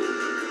healed,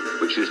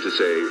 which is to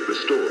say,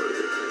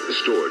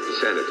 restored to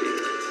sanity.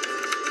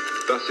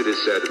 Thus it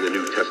is said in the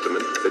New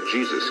Testament that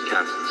Jesus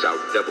casts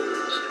out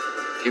devils.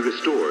 He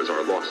restores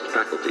our lost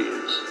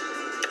faculties.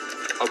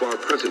 Of our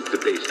present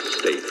debased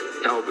state,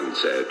 Calvin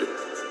said,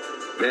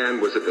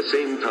 man was at the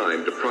same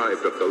time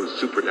deprived of those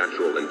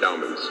supernatural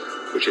endowments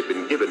which had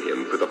been given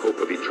him for the hope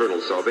of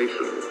eternal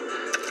salvation.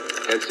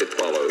 Hence it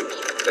follows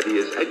that he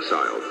is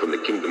exiled from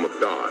the kingdom of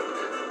God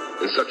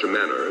in such a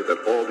manner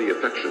that all the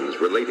affections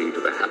relating to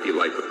the happy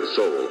life of the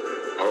soul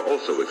are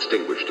also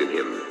extinguished in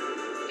him,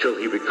 till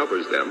he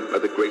recovers them by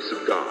the grace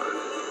of God.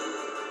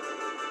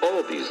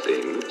 All these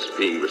things,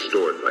 being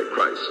restored by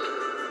Christ,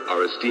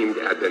 are esteemed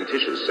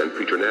adventitious and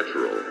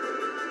preternatural,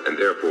 and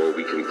therefore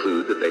we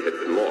conclude that they had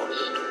been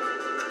lost.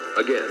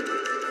 Again,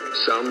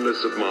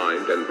 Soundness of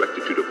mind and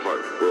rectitude of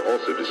heart were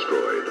also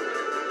destroyed,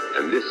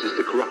 and this is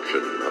the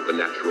corruption of the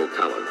natural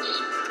talents.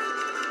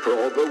 For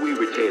although we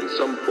retain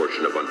some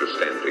portion of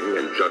understanding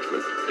and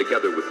judgment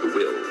together with the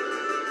will,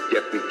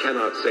 yet we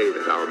cannot say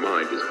that our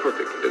mind is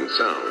perfect and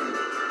sound.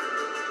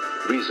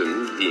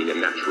 Reason being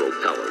a natural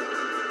talent,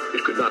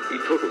 it could not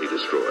be totally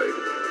destroyed,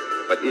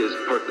 but is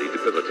partly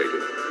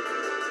debilitated.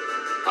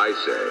 I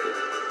say,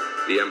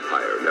 the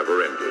empire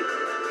never ended.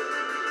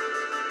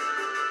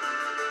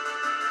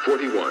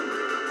 41.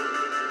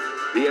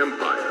 The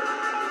empire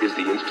is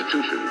the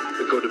institution,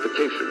 the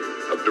codification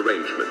of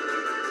derangement.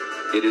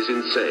 It is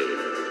insane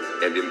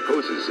and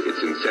imposes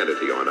its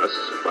insanity on us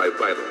by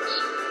violence,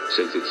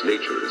 since its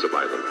nature is a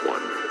violent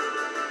one.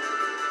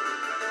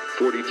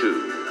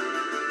 42.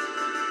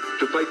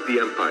 To fight the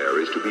empire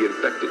is to be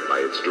infected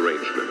by its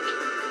derangement.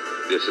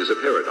 This is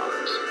a paradox.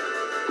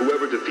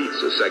 Whoever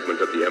defeats a segment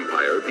of the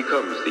empire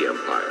becomes the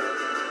empire.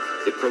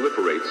 It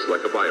proliferates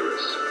like a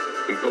virus,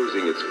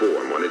 imposing its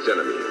form on its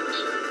enemies.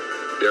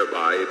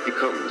 Thereby it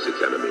becomes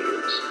its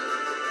enemies.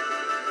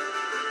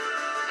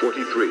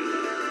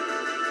 43.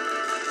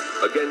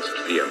 Against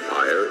the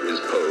empire is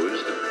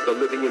posed the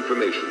living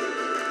information,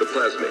 the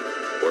plasmic,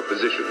 or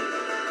physician,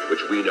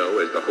 which we know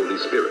as the Holy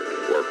Spirit,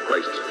 or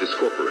Christ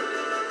discorporate.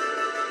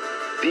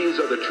 These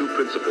are the two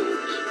principles,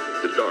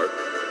 the dark,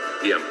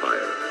 the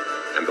empire,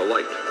 and the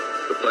light,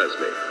 the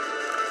plasmic.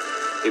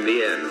 In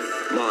the end,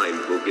 mind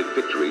will give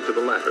victory to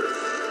the latter.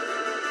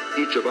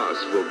 Each of us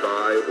will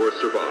die or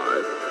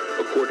survive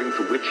according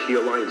to which he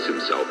aligns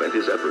himself and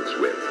his efforts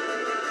with.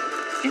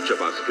 Each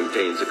of us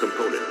contains a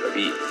component of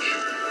each.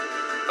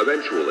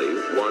 Eventually,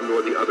 one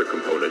or the other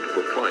component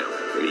will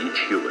triumph in each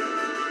human.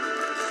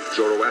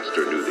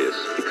 Zoroaster knew this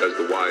because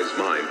the wise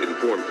mind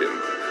informed him.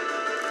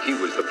 He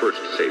was the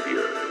first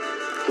savior.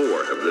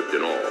 4 have lived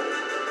in all.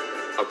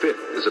 A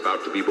 5th is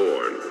about to be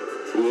born,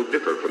 who will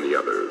differ from the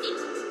others.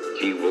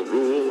 He will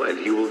rule and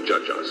he will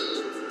judge us.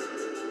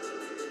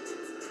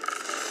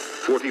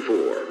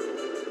 44.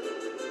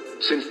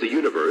 Since the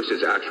universe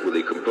is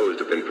actually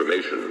composed of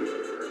information,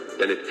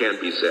 then it can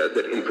be said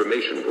that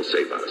information will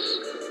save us.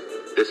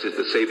 This is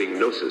the saving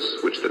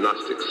gnosis which the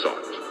Gnostics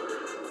sought.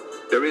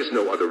 There is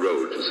no other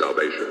road to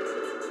salvation.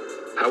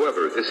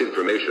 However, this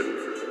information,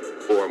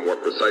 or more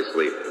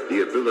precisely,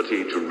 the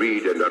ability to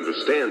read and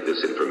understand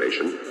this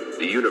information,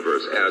 the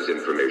universe as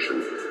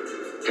information,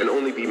 can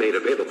only be made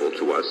available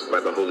to us by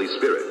the Holy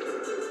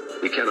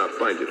Spirit. We cannot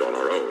find it on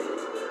our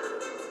own.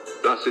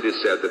 Thus it is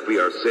said that we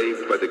are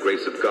saved by the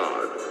grace of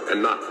God,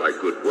 and not by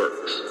good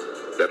works,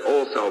 that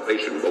all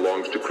salvation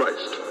belongs to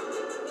Christ,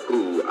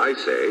 who, I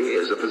say,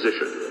 is a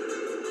physician.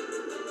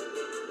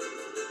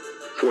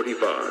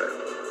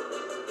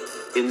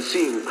 45. In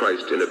seeing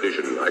Christ in a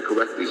vision, I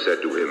correctly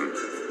said to him,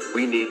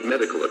 we need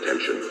medical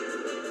attention.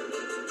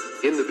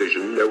 In the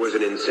vision, there was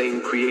an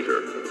insane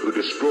creator who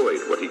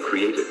destroyed what he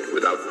created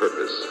without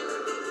purpose,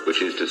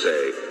 which is to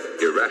say,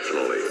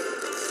 irrationally.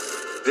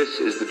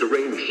 This is the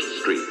deranged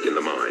streak in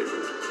the mind.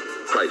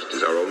 Christ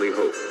is our only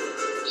hope,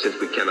 since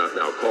we cannot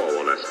now call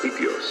on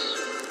Asclepios.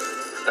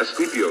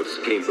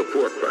 Asclepios came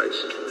before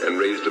Christ and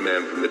raised a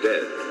man from the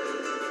dead.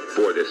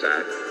 For this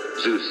act,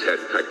 Zeus had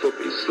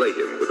Cyclopes slay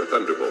him with a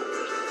thunderbolt.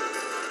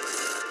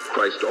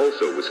 Christ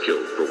also was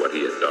killed for what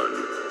he had done,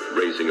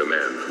 raising a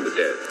man from the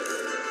dead.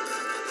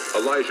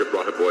 Elijah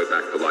brought a boy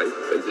back to life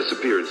and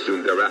disappeared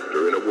soon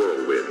thereafter in a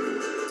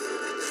whirlwind.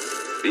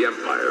 The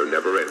empire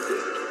never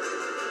ended.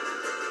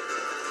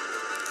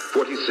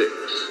 46.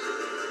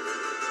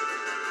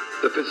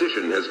 The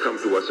physician has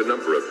come to us a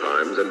number of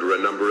times under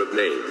a number of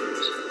names,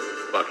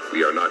 but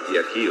we are not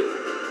yet healed.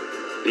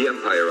 The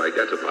empire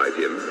identified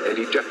him and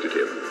ejected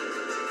him.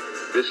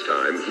 This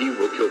time, he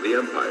will kill the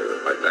empire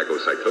by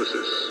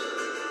phagocytosis.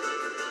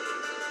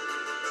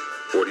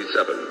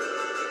 47.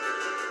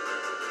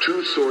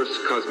 Two-source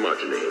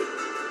cosmogony.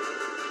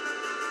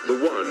 The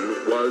one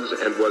was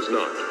and was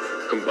not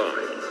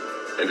combined,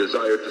 and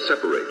desired to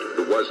separate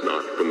the was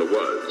not from the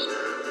was.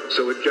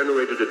 So it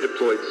generated a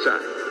diploid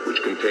sac,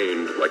 which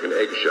contained, like an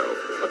eggshell,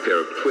 a pair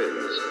of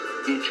twins,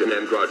 each an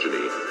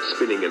androgyny,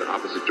 spinning in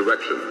opposite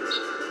directions,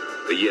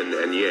 the yin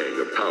and yang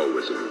of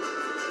Taoism,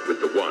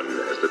 with the one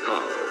as the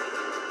Tao.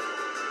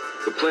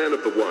 The plan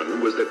of the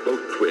one was that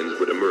both twins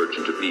would emerge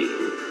into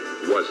being,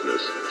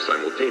 wasness,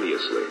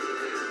 simultaneously.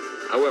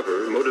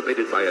 However,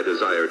 motivated by a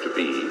desire to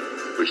be,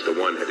 which the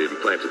one had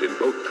implanted in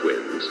both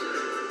twins,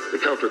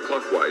 the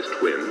counterclockwise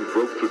twin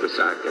broke through the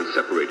sac and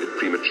separated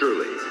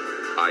prematurely,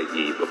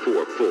 i.e.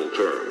 before full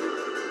term.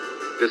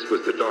 This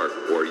was the dark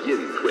or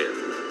yin twin.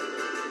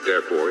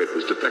 Therefore, it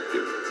was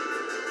defective.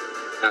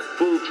 At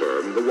full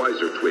term, the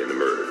wiser twin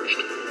emerged.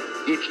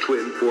 Each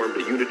twin formed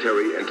a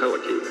unitary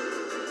entelechy,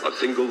 a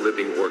single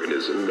living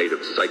organism made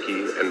of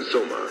psyche and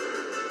soma,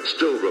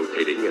 still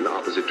rotating in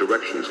opposite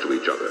directions to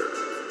each other.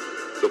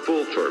 The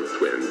full-term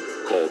twin,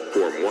 called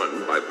Form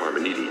 1 by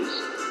Parmenides,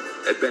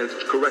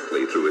 advanced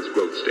correctly through its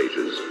growth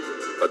stages,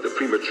 but the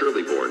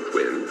prematurely born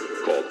twin,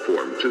 called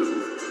Form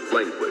 2,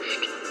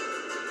 languished.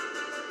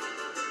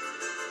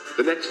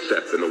 The next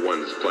step in the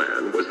One's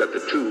plan was that the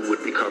two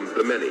would become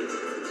the many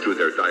through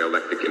their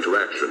dialectic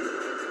interaction.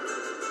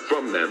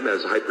 From them,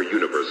 as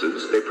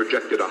hyper-universes, they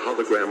projected a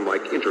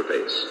hologram-like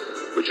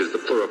interface, which is the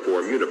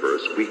pluriform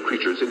universe we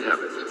creatures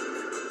inhabit.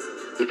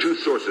 The two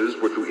sources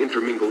were to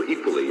intermingle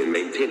equally in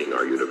maintaining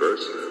our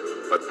universe,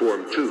 but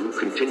Form 2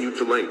 continued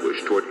to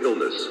languish toward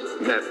illness,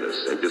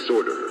 madness, and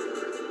disorder.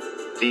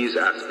 These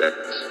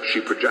aspects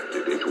she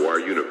projected into our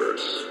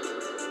universe.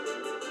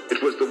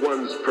 It was the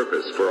One's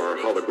purpose for our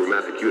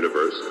hologrammatic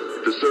universe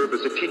to serve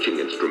as a teaching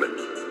instrument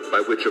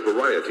by which a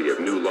variety of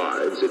new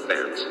lives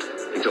advanced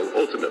until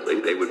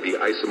ultimately they would be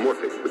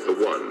isomorphic with the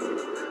One.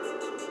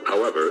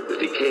 However, the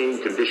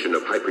decaying condition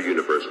of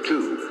Hyperuniverse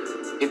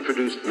 2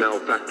 introduced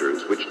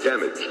malfactors which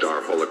damaged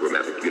our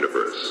hologrammatic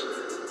universe.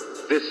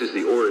 This is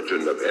the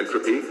origin of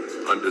entropy,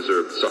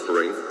 undeserved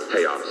suffering,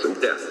 chaos, and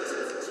death,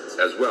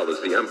 as well as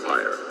the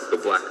Empire,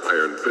 the Black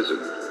Iron Prison.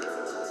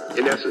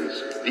 In essence,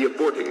 the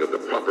aborting of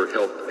the proper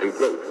health and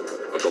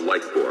growth of the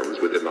life forms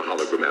within the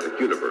hologrammatic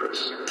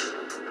universe.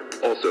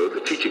 Also,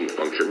 the teaching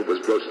function was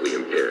grossly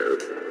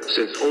impaired,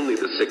 since only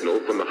the signal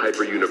from the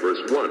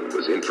Hyperuniverse 1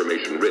 was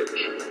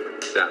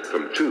information-rich. That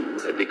from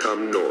 2 had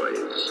become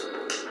noise.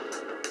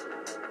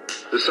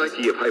 The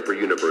psyche of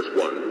Hyperuniverse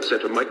 1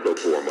 sent a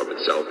microform of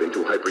itself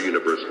into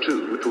Hyperuniverse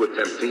 2 to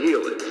attempt to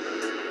heal it.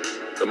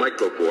 The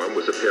microform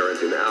was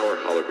apparent in our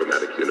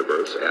hologrammatic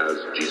universe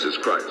as Jesus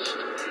Christ.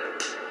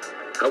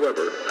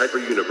 However,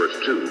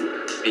 Hyperuniverse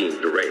 2,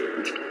 being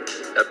deranged,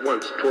 at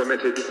once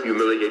tormented,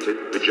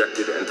 humiliated,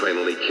 rejected, and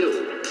finally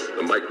killed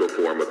the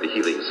microform of the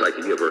healing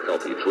psyche of her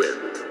healthy twin.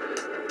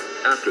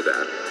 After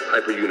that,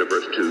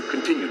 Hyperuniverse 2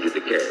 continued to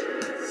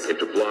decay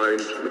into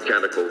blind,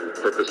 mechanical,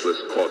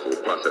 purposeless causal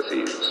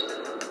processes.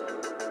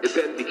 It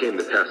then became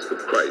the task of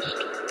Christ,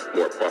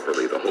 more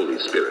properly the Holy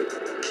Spirit,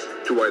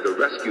 to either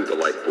rescue the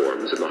life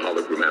forms in the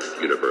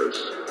hologrammatic universe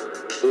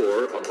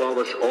or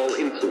abolish all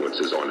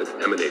influences on it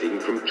emanating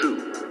from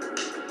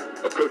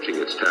 2. Approaching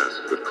its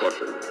task with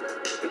caution,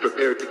 it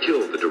prepared to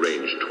kill the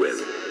deranged twin,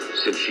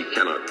 since she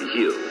cannot be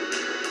healed,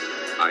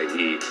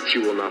 i.e., she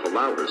will not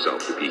allow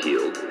herself to be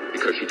healed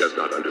because she does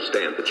not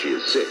understand that she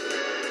is sick.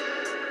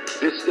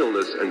 This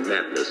illness and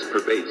madness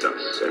pervades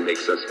us and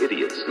makes us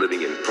idiots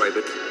living in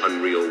private,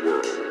 unreal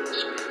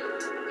worlds.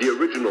 The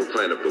original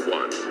plan of the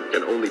One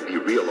can only be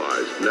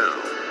realized now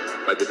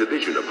by the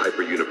division of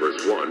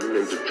Hyperuniverse 1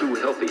 into 2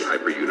 healthy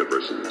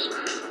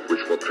hyperuniverses, which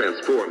will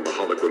transform the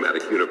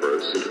hologrammatic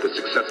universe into the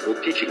successful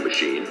teaching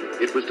machine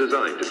it was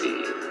designed to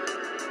be.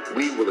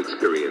 We will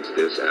experience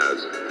this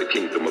as the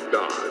Kingdom of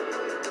God.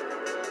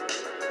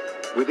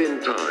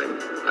 Within time,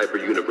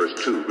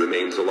 Hyperuniverse 2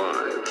 remains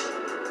alive.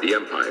 The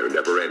Empire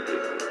never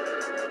ended.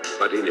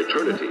 But in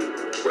eternity,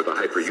 where the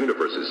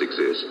hyperuniverses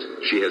exist,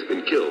 she has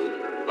been killed,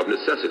 of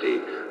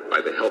necessity, by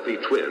the healthy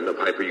twin of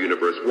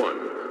Hyperuniverse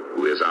 1,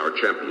 who is our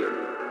champion.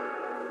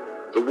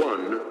 The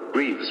One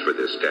grieves for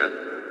this death,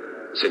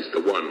 since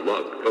the One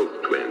loved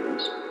both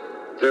twins.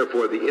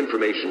 Therefore, the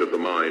information of the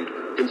mind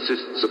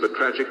consists of a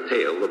tragic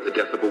tale of the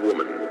death of a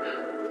woman,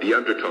 the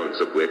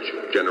undertones of which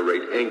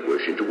generate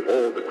anguish into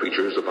all the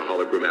creatures of the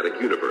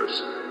hologrammatic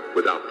universe,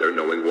 without their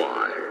knowing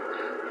why.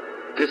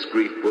 This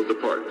grief will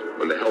depart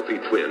when the healthy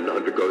twin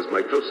undergoes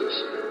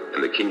mitosis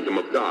and the Kingdom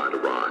of God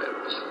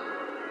arrives.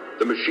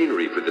 The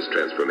machinery for this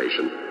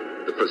transformation,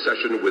 the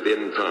procession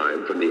within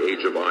time from the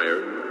age of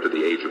iron to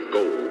the age of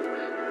gold,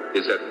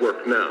 is at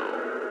work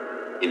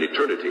now. In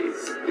eternity,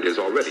 it is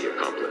already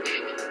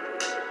accomplished.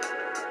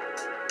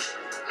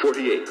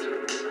 48.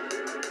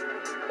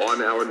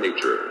 On our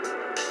nature.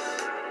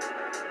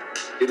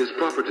 It is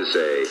proper to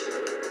say,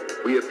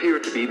 we appear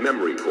to be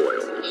memory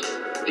coils,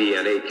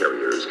 DNA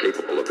carriers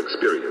capable of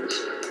experience,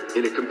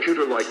 in a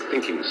computer-like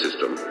thinking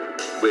system,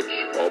 which,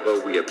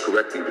 although we have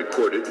correctly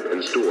recorded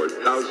and stored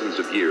thousands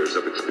of years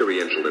of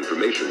experiential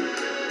information,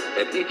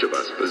 and each of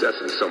us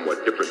possesses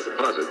somewhat different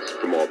deposits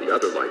from all the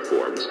other life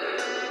forms,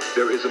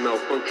 there is a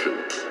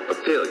malfunction, a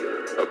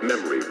failure of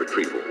memory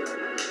retrieval.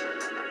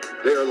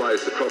 There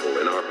lies the trouble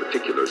in our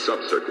particular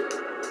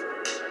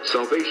subcircuit.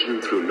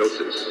 Salvation through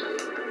gnosis,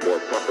 more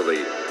properly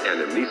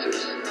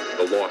anamnesis,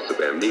 the loss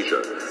of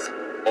amnesia,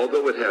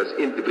 although it has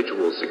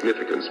individual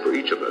significance for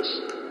each of us,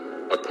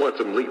 a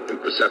quantum leap in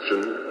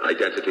perception,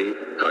 identity,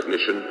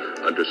 cognition,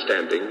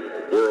 understanding,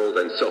 world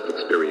and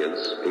self-experience,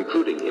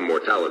 including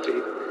immortality.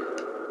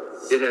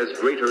 It has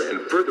greater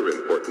and further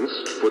importance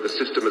for the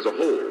system as a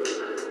whole,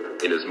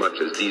 inasmuch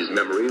as these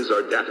memories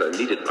are data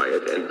needed by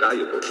it and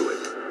valuable to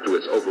it, to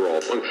its overall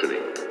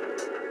functioning.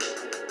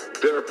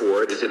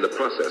 Therefore, it is in the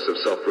process of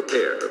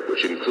self-repair,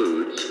 which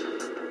includes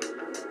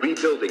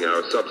rebuilding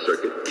our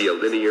subcircuit via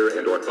linear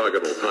and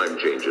orthogonal time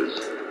changes,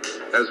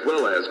 as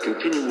well as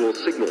continual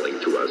signaling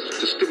to us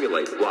to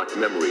stimulate blocked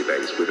memory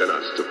banks within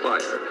us to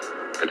fire,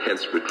 and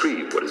hence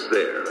retrieve what is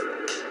there.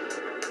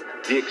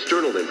 The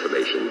external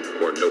information,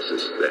 or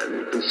gnosis,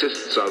 then,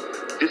 consists of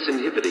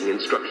disinhibiting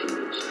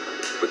instructions,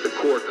 with the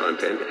core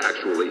content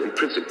actually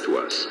intrinsic to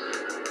us,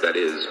 that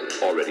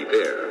is, already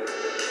there,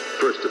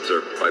 first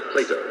observed by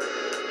Plato,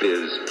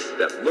 viz.,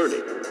 that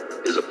learning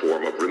is a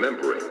form of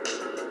remembering.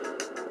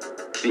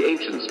 The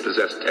ancients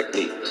possessed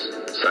techniques,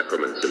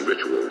 sacraments, and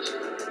rituals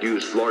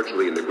used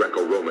largely in the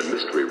Greco-Roman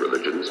mystery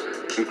religions,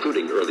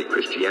 including early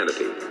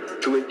Christianity,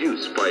 to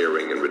induce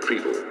firing and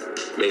retrieval,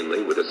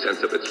 mainly with a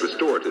sense of its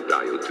restorative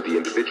value to the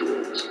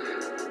individuals.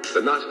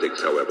 The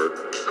Gnostics, however,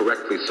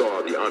 correctly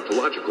saw the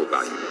ontological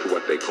value to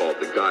what they called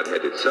the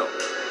Godhead itself,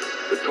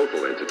 the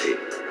total entity.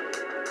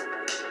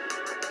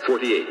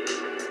 48.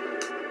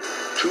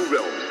 Two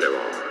realms there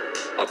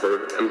are,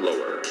 upper and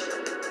lower.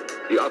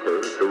 The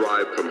upper,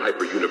 derived from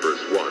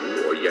Hyperuniverse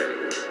 1, or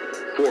Yang,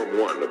 Form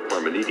 1 of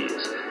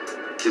Parmenides,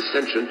 is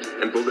sentient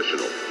and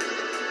volitional.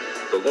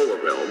 The lower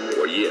realm,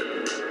 or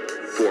Yin,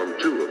 Form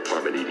 2 of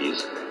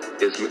Parmenides,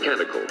 is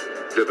mechanical,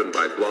 driven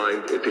by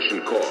blind,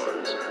 efficient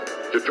cause,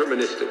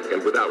 deterministic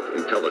and without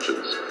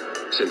intelligence,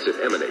 since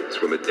it emanates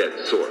from a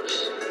dead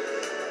source.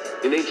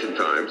 In ancient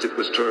times, it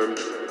was termed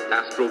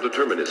astral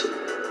determinism.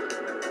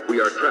 We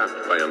are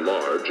trapped, by and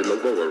large, in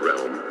the lower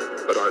realm,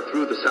 but are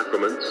through the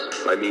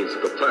sacraments, by means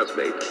of the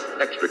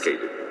plasmate,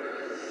 extricated.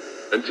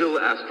 Until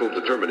astral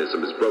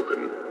determinism is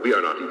broken, we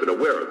are not even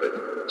aware of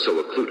it, so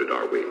occluded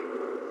are we.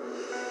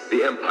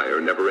 The empire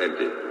never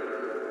ended.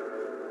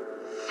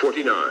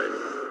 49.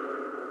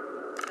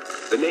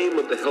 The name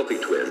of the healthy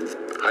twin,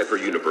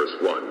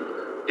 Hyperuniverse 1,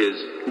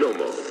 is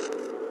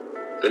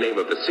Nomo. The name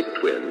of the sick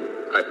twin,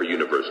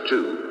 Hyperuniverse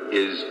 2,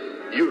 is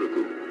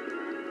Urugu.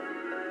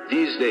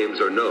 These names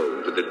are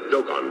known to the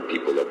Dogon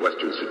people of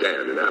Western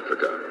Sudan and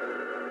Africa.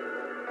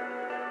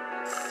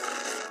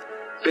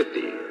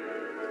 50.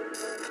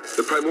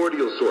 The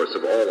primordial source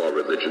of all our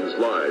religions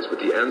lies with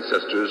the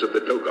ancestors of the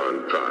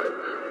Dogon tribe,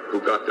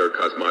 who got their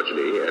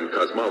cosmogony and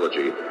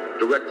cosmology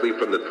directly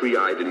from the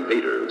three-eyed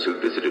invaders who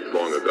visited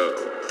long ago.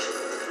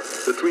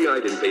 The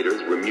three-eyed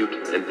invaders were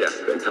mute and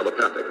deaf and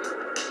telepathic,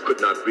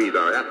 could not breathe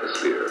our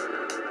atmosphere,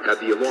 had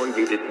the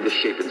elongated,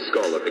 misshapen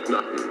skull of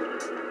Akhenaten,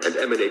 and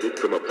emanated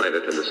from a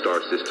planet in the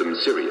star system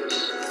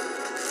Sirius.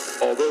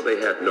 Although they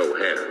had no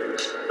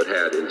hands, but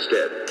had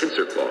instead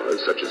pincer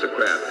claws such as a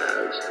crab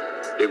has,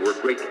 they were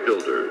great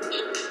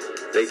builders.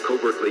 They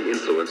covertly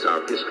influence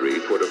our history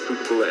toward a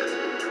fruitful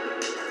end.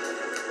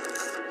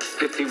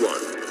 51.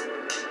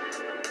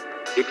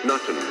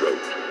 Akhenaten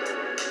wrote,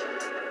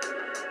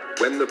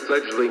 "When the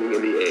fledgling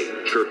in the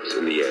egg chirps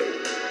in the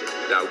egg,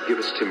 thou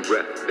givest him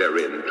breath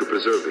therein to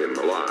preserve him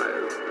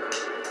alive.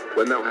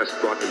 When thou hast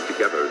brought him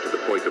together to the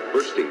point of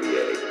bursting the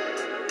egg,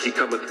 he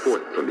cometh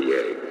forth from the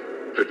egg,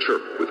 to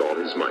chirp with all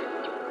his might.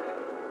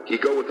 He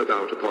goeth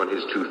about upon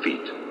his 2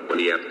 feet, when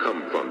he hath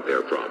come from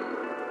therefrom.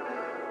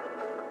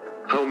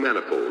 How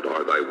manifold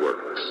are thy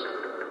works!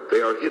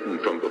 They are hidden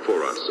from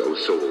before us, O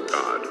sole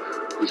God,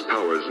 whose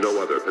powers no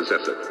other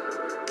possesseth.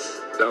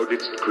 Thou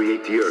didst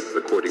create the earth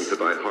according to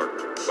thy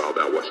heart, while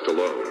thou wast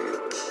alone.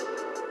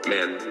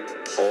 Men,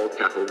 all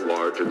cattle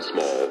large and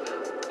small,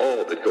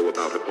 all that go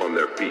about upon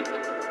their feet,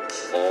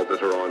 all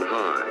that are on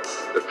high,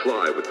 that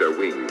fly with their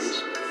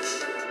wings.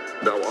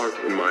 Thou art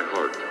in my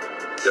heart.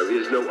 There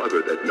is no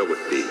other that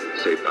knoweth thee,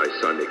 save thy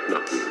son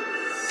Akhenaten.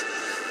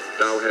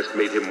 Thou hast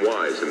made him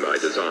wise in thy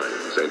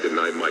designs and in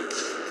thy might.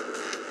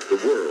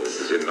 The world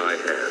is in thy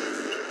hand."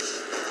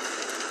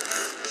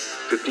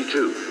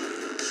 52.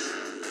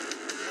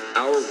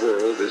 Our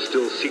world is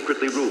still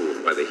secretly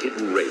ruled by the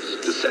hidden race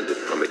descended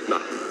from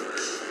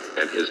Akhenaten,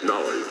 and his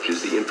knowledge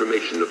is the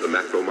information of the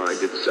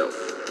macro-mind itself.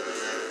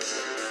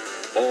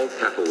 All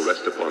cattle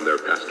rest upon their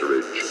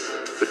pasturage,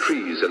 the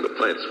trees and the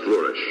plants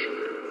flourish,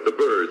 the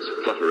birds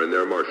flutter in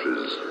their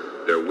marshes,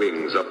 their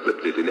wings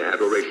uplifted in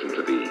adoration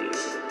to thee.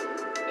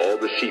 All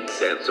the sheep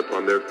dance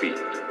upon their feet,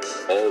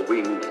 all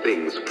winged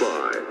things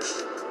fly.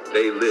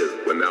 They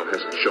live when thou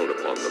hast shone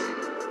upon them.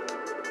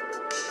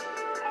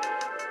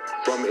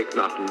 From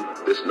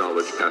Akhenaten this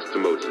knowledge passed to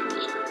Moses,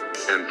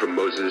 and from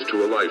Moses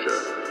to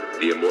Elijah,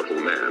 the immortal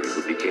man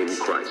who became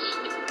Christ.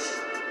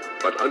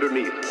 But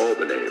underneath all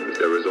the names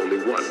there is only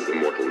one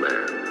immortal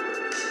man,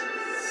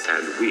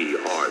 and we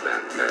are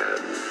that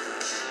man.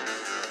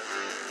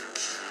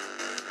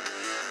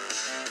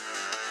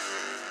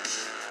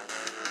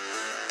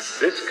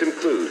 This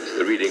concludes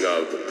the reading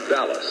of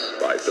Valis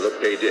by Philip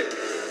K. Dick,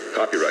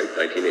 copyright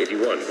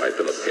 1981 by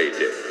Philip K.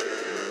 Dick.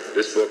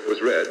 This book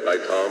was read by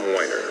Tom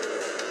Weiner.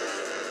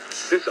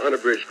 This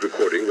unabridged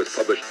recording was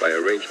published by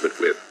arrangement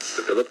with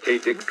the Philip K.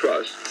 Dick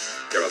Trust,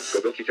 care of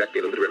Scoville Cheechak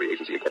Galen Literary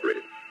Agency,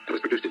 Incorporated, and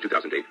was produced in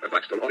 2008 by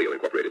Blackstone Audio,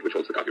 Incorporated, which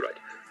holds the copyright.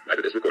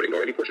 Neither this recording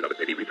nor any portion of it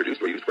may be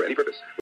reproduced or used for any purpose.